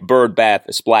the Bird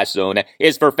Bath Splash Zone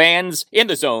is for fans in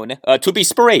the zone to be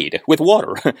sprayed with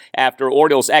water after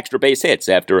Orioles extra base hits,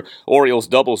 after Orioles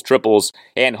doubles, triples,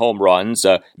 and home runs.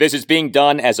 This is being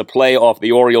done as a play off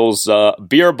the Orioles'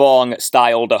 beer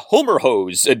bong-styled Homer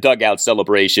Hose dugout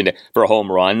celebration for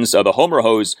home runs. The Homer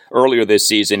Hose earlier this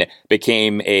season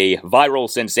became a viral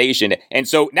sensation, and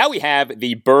so now we have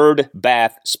the Bird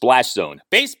Bath Splash Zone.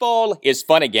 Baseball is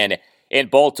fun again in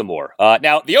Baltimore.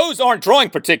 Now, the O's aren't drawing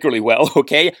particularly well,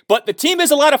 okay? But the team is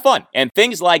a lot of fun. And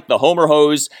things like the Homer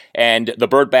Hose and the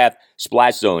Bird Bath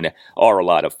Splash Zone are a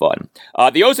lot of fun.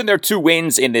 The O's in their 2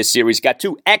 wins in this series got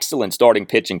 2 excellent starting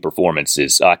pitching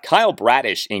performances. Kyle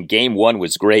Bradish in Game 1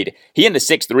 was great. He in the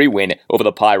 6-3 win over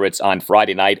the Pirates on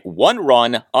Friday night. 1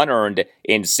 run unearned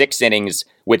in 6 innings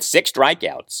with 6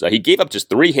 strikeouts. He gave up just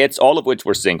 3 hits, all of which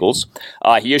were singles.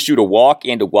 He issued a walk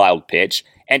and a wild pitch.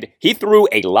 And he threw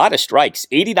a lot of strikes,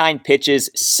 89 pitches,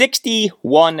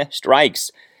 61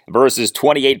 strikes versus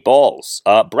 28 balls.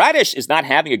 Bradish is not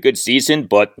having a good season,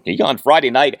 but he on Friday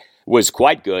night was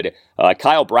quite good.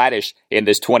 Kyle Bradish in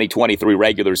this 2023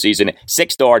 regular season,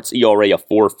 6 starts, ERA of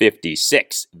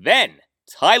 4.56. Then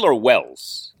Tyler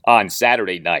Wells on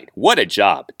Saturday night. What a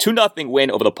job. 2-0 win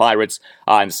over the Pirates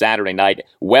on Saturday night.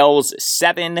 Wells,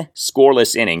 7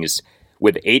 scoreless innings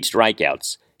with 8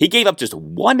 strikeouts. He gave up just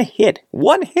 1 hit,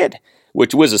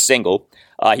 which was a single.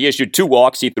 He issued 2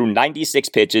 walks. He threw 96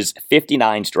 pitches,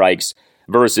 59 strikes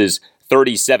versus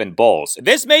 37 balls.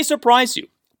 This may surprise you,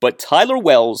 but Tyler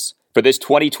Wells for this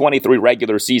 2023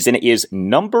 regular season is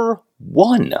number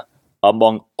 1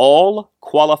 among all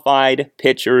qualified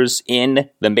pitchers in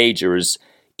the majors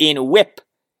in WHIP,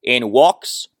 in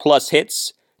walks plus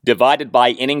hits divided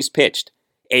by innings pitched.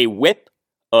 A WHIP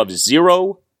of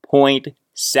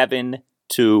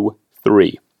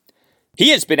 0.73. He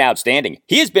has been outstanding.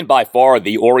 He has been by far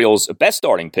the Orioles' best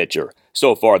starting pitcher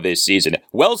so far this season.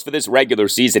 Wells for this regular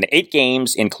season, 8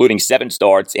 games, including 7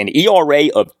 starts, an ERA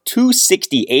of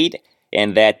 2.68,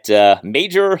 and that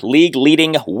major league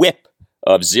leading WHIP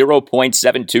of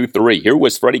 0.723. Here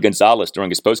was Freddie Gonzalez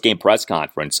during his postgame press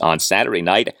conference on Saturday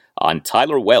night on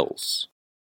Tyler Wells.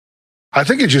 I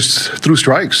think he just threw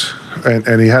strikes,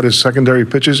 and he had his secondary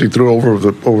pitches. He threw over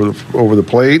the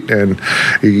plate, and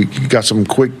he got some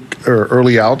quick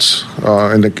early outs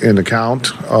in the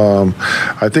count.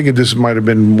 I think this might have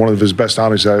been one of his best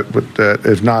outings,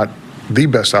 if not the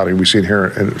best outing we've seen here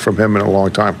from him in a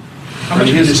long time. How much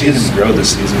have you seen him grow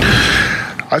this season?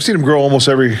 I've seen him grow almost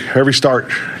every start,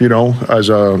 as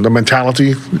the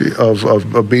mentality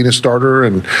of being a starter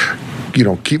and,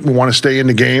 want to stay in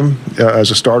the game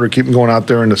as a starter, keep him going out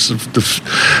there and,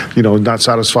 not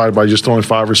satisfied by just throwing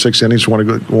 5 or 6 innings, want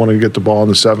to get the ball in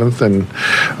the 7th. And,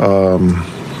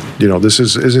 this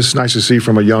is nice to see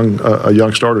from a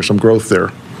young starter, some growth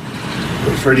there.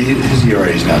 Freddie, his ERA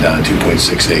is now down to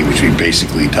 2.68, which would be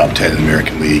basically top 10 in the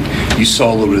American League. You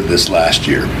saw a little bit of this last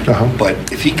year. But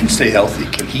if he can stay healthy,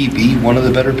 can he be one of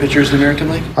the better pitchers in the American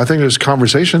League? I think there's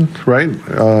conversation, right?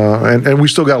 And we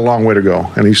still got a long way to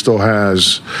go. And he still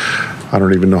has, I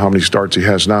don't even know how many starts he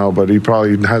has now, but he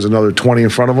probably has another 20 in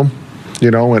front of him.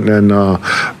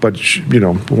 But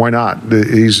why not?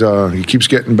 He keeps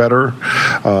getting better.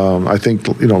 I think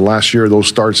last year those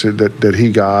starts that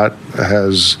he got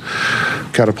has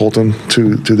catapulted him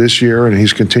to this year, and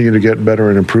he's continued to get better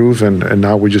and improve. And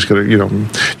now we just got to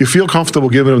you feel comfortable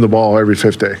giving him the ball every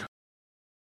 5th day.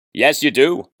 Yes, you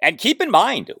do. And keep in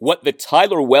mind what the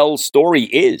Tyler Wells story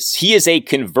is. He is a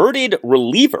converted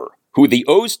reliever who the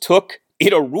O's took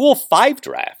in a Rule 5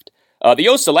 draft. The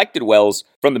O's selected Wells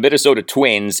from the Minnesota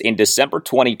Twins in December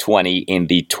 2020 in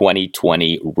the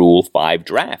 2020 Rule 5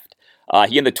 draft.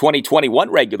 He in the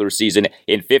 2021 regular season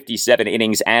in 57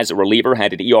 innings as a reliever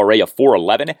had an ERA of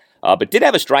 4.11, but did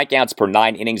have a strikeouts per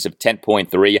 9 innings of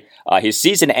 10.3. His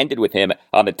season ended with him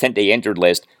on the 10-day injured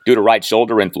list due to right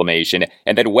shoulder inflammation.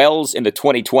 And then Wells in the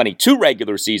 2022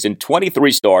 regular season,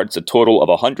 23 starts, a total of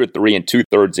 103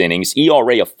 2/3 innings,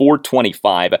 ERA of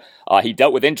 4.25. He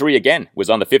dealt with injury again, was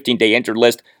on the 15-day injured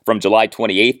list from July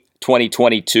 28th,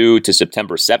 2022 to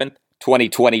September 7th.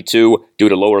 2022 due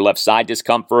to lower left side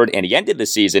discomfort, and he ended the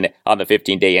season on the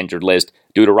 15-day injured list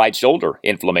due to right shoulder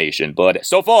inflammation. But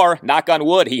so far, knock on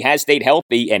wood, he has stayed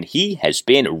healthy, and he has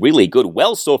been really good.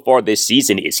 Wells so far this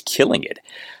season is killing it.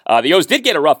 The O's did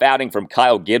get a rough outing from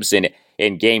Kyle Gibson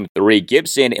in Game 3.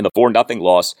 Gibson in the 4-0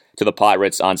 loss to the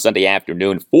Pirates on Sunday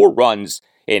afternoon, 4 runs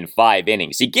in 5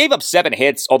 innings. He gave up 7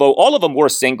 hits, although all of them were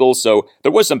singles, so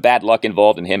there was some bad luck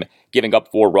involved in him giving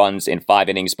up 4 runs in 5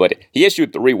 innings, but he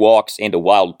issued 3 walks and a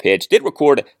wild pitch, did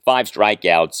record 5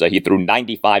 strikeouts. He threw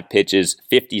 95 pitches,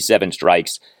 57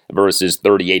 strikes versus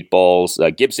 38 balls.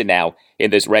 Gibson now in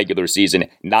this regular season,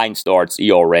 9 starts,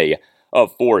 ERA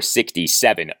of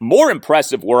 4.67. More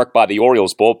impressive work by the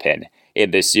Orioles bullpen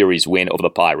in this series win over the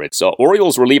Pirates.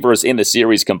 Orioles relievers in the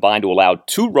series combined to allow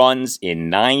 2 runs in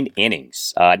 9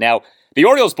 innings. Now, the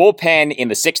Orioles bullpen in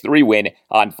the 6-3 win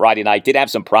on Friday night did have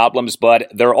some problems, but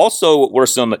there also were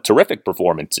some terrific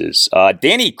performances.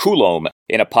 Danny Coulombe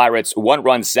in a Pirates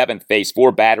 1-run 7th faced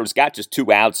 4 batters, got just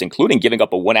 2 outs, including giving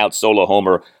up a 1-out solo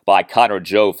homer by Connor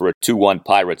Joe for a 2-1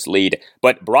 Pirates lead.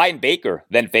 But Brian Baker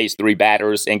then faced 3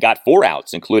 batters and got 4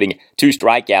 outs, including 2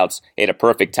 strikeouts in a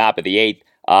perfect top of the 8th.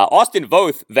 Austin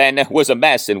Voth then was a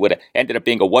mess and would have ended up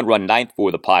being a 1-run 9th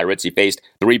for the Pirates. He faced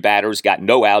 3 batters, got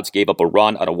no outs, gave up a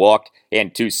run on a walk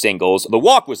and 2 singles. The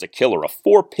walk was a killer, a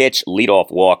 4-pitch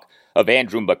leadoff walk of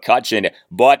Andrew McCutchen.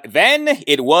 But then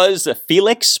it was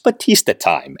Felix Bautista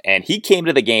time, and he came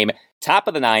to the game top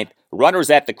of the 9th, runners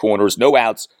at the corners, no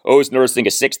outs, O's nursing a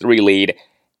 6-3 lead,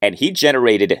 and he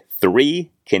generated 3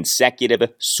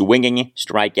 consecutive swinging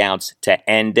strikeouts to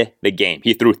end the game.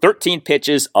 He threw 13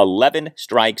 pitches, 11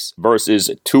 strikes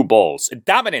versus 2 balls.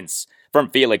 Dominance from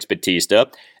Felix Bautista.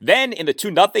 Then in the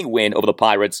 2-0 win over the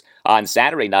Pirates on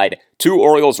Saturday night, 2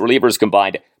 Orioles relievers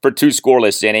combined for 2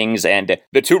 scoreless innings, and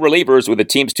the 2 relievers were the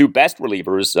team's 2 best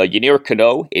relievers, Yennier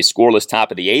Cano, a scoreless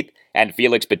top of the 8th, and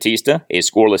Felix Bautista, a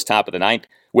scoreless top of the 9th,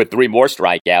 with 3 more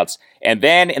strikeouts. And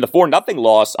then in the 4-0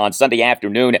 loss on Sunday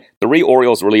afternoon, 3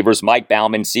 Orioles relievers, Mike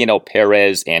Baumann, Cianel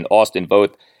Perez, and Austin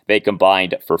Voth, they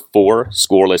combined for 4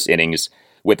 scoreless innings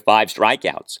with 5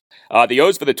 strikeouts. The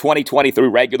O's for the 2023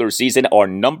 regular season are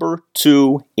number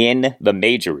 2 in the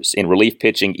majors in relief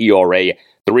pitching ERA,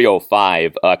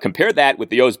 3.05. Compare that with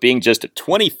the O's being just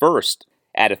 21st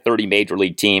out of 30 major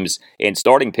league teams in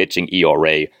starting pitching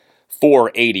ERA,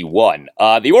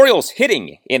 4.81. The Orioles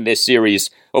hitting in this series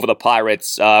over the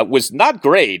Pirates was not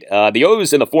great. The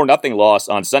O's in the 4-0 loss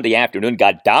on Sunday afternoon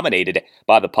got dominated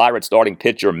by the Pirates starting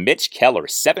pitcher Mitch Keller.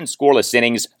 7 scoreless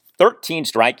innings, 13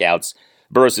 strikeouts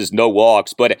versus no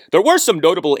walks. But there were some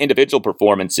notable individual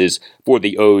performances for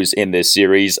the O's in this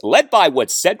series, led by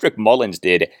what Cedric Mullins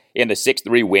did in the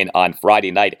 6-3 win on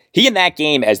Friday night. He in that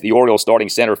game, as the Orioles starting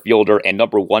center fielder and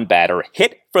number one batter,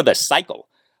 hit for the cycle.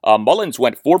 Mullins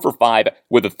went 4 for 5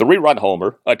 with a 3-run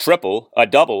homer, a triple, a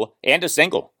double, and a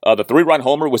single. The 3-run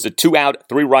homer was a 2-out,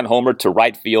 3-run homer to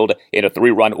right field in a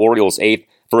 3-run Orioles eighth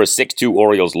for a 6-2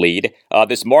 Orioles lead.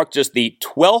 This marked just the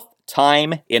 12th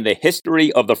time in the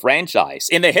history of the franchise,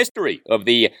 in the history of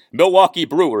the Milwaukee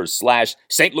Brewers /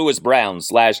 St. Louis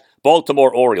Browns /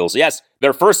 Baltimore Orioles. Yes,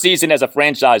 their first season as a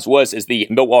franchise was as the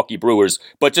Milwaukee Brewers,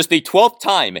 but just the 12th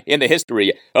time in the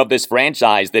history of this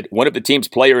franchise that one of the team's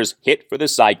players hit for the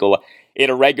cycle in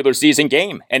a regular season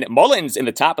game. And Mullins, in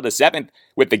the top of the 7th,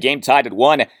 with the game tied at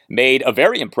 1, made a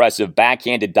very impressive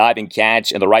backhanded diving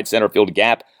catch in the right center field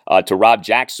gap to rob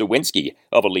Jack Sawinski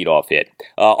of a leadoff hit.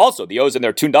 Also, the O's in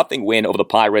their 2-0 win over the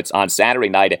Pirates on Saturday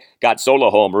night got solo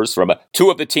homers from 2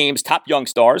 of the team's top young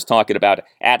stars, talking about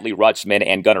Adley Rutschman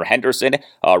and Gunnar Henderson.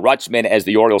 Rutschman, as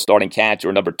the Orioles starting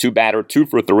catcher, number 2 batter, 2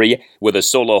 for 3 with a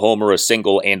solo homer, a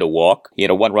single, and a walk. He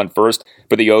had a 1-run first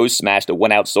for the O's, smashed a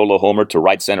 1-out solo homer to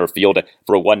right center field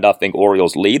for a 1-0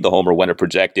 Orioles lead. The homer winner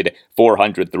projected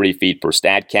 403 feet per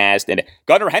Statcast. And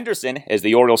Gunnar Henderson, as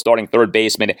the Orioles starting third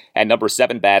baseman and number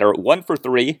 7 batter, 1 for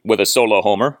 3 with a solo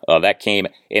homer. That came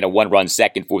in a 1-run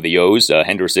second for the O's.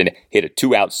 Henderson hit a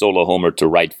 2-out solo homer to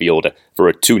right field for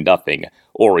a 2-0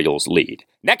 Orioles lead.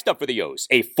 Next up for the O's,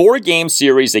 a 4-game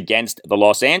series against the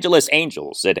Los Angeles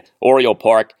Angels at Oriole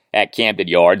Park at Camden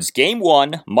Yards. Game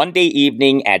 1, Monday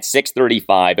evening at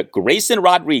 6:35. Grayson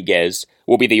Rodriguez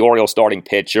will be the Orioles starting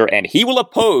pitcher, and he will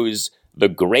oppose the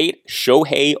great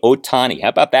Shohei Ohtani. How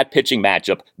about that pitching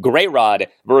matchup? Gray-Rod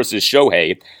versus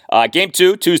Shohei. Game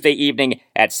 2, Tuesday evening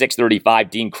at 6:35.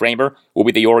 Dean Kramer will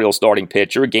be the Orioles starting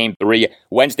pitcher. Game 3,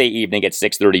 Wednesday evening at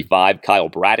 6:35. Kyle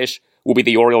Bradish will be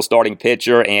the Orioles starting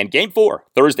pitcher. And Game 4,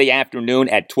 Thursday afternoon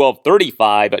at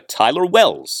 12:35. Tyler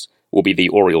Wells will be the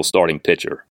Orioles starting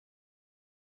pitcher.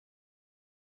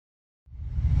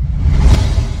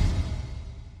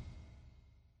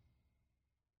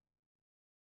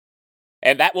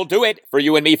 And that will do it for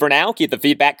you and me for now. Keep the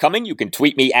feedback coming. You can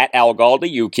tweet me at Al Galdi.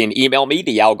 You can email me,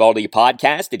 the Al Galdi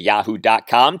podcast at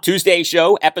yahoo.com. Tuesday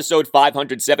show, episode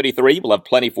 573. We'll have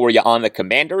plenty for you on the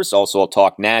Commanders. Also, I'll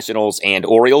talk Nationals and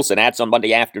Orioles. And that's on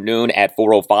Monday afternoon at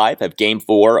 4:05. Have game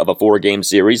 4 of a 4-game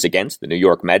series against the New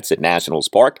York Mets at Nationals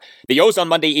Park. The O's on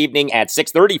Monday evening at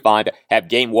 6:35 have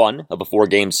game 1 of a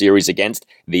 4-game series against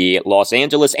the Los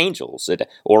Angeles Angels at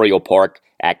Oriole Park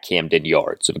at Camden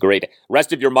Yards. So have a great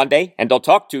rest of your Monday, and I'll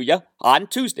talk to you on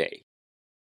Tuesday.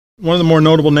 One of the more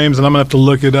notable names, and I'm going to have to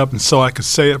look it up and so I can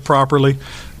say it properly,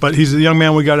 but he's a young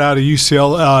man we got out of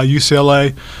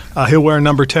UCLA. He'll wear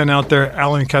number 10 out there,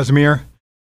 Alan Kazmir.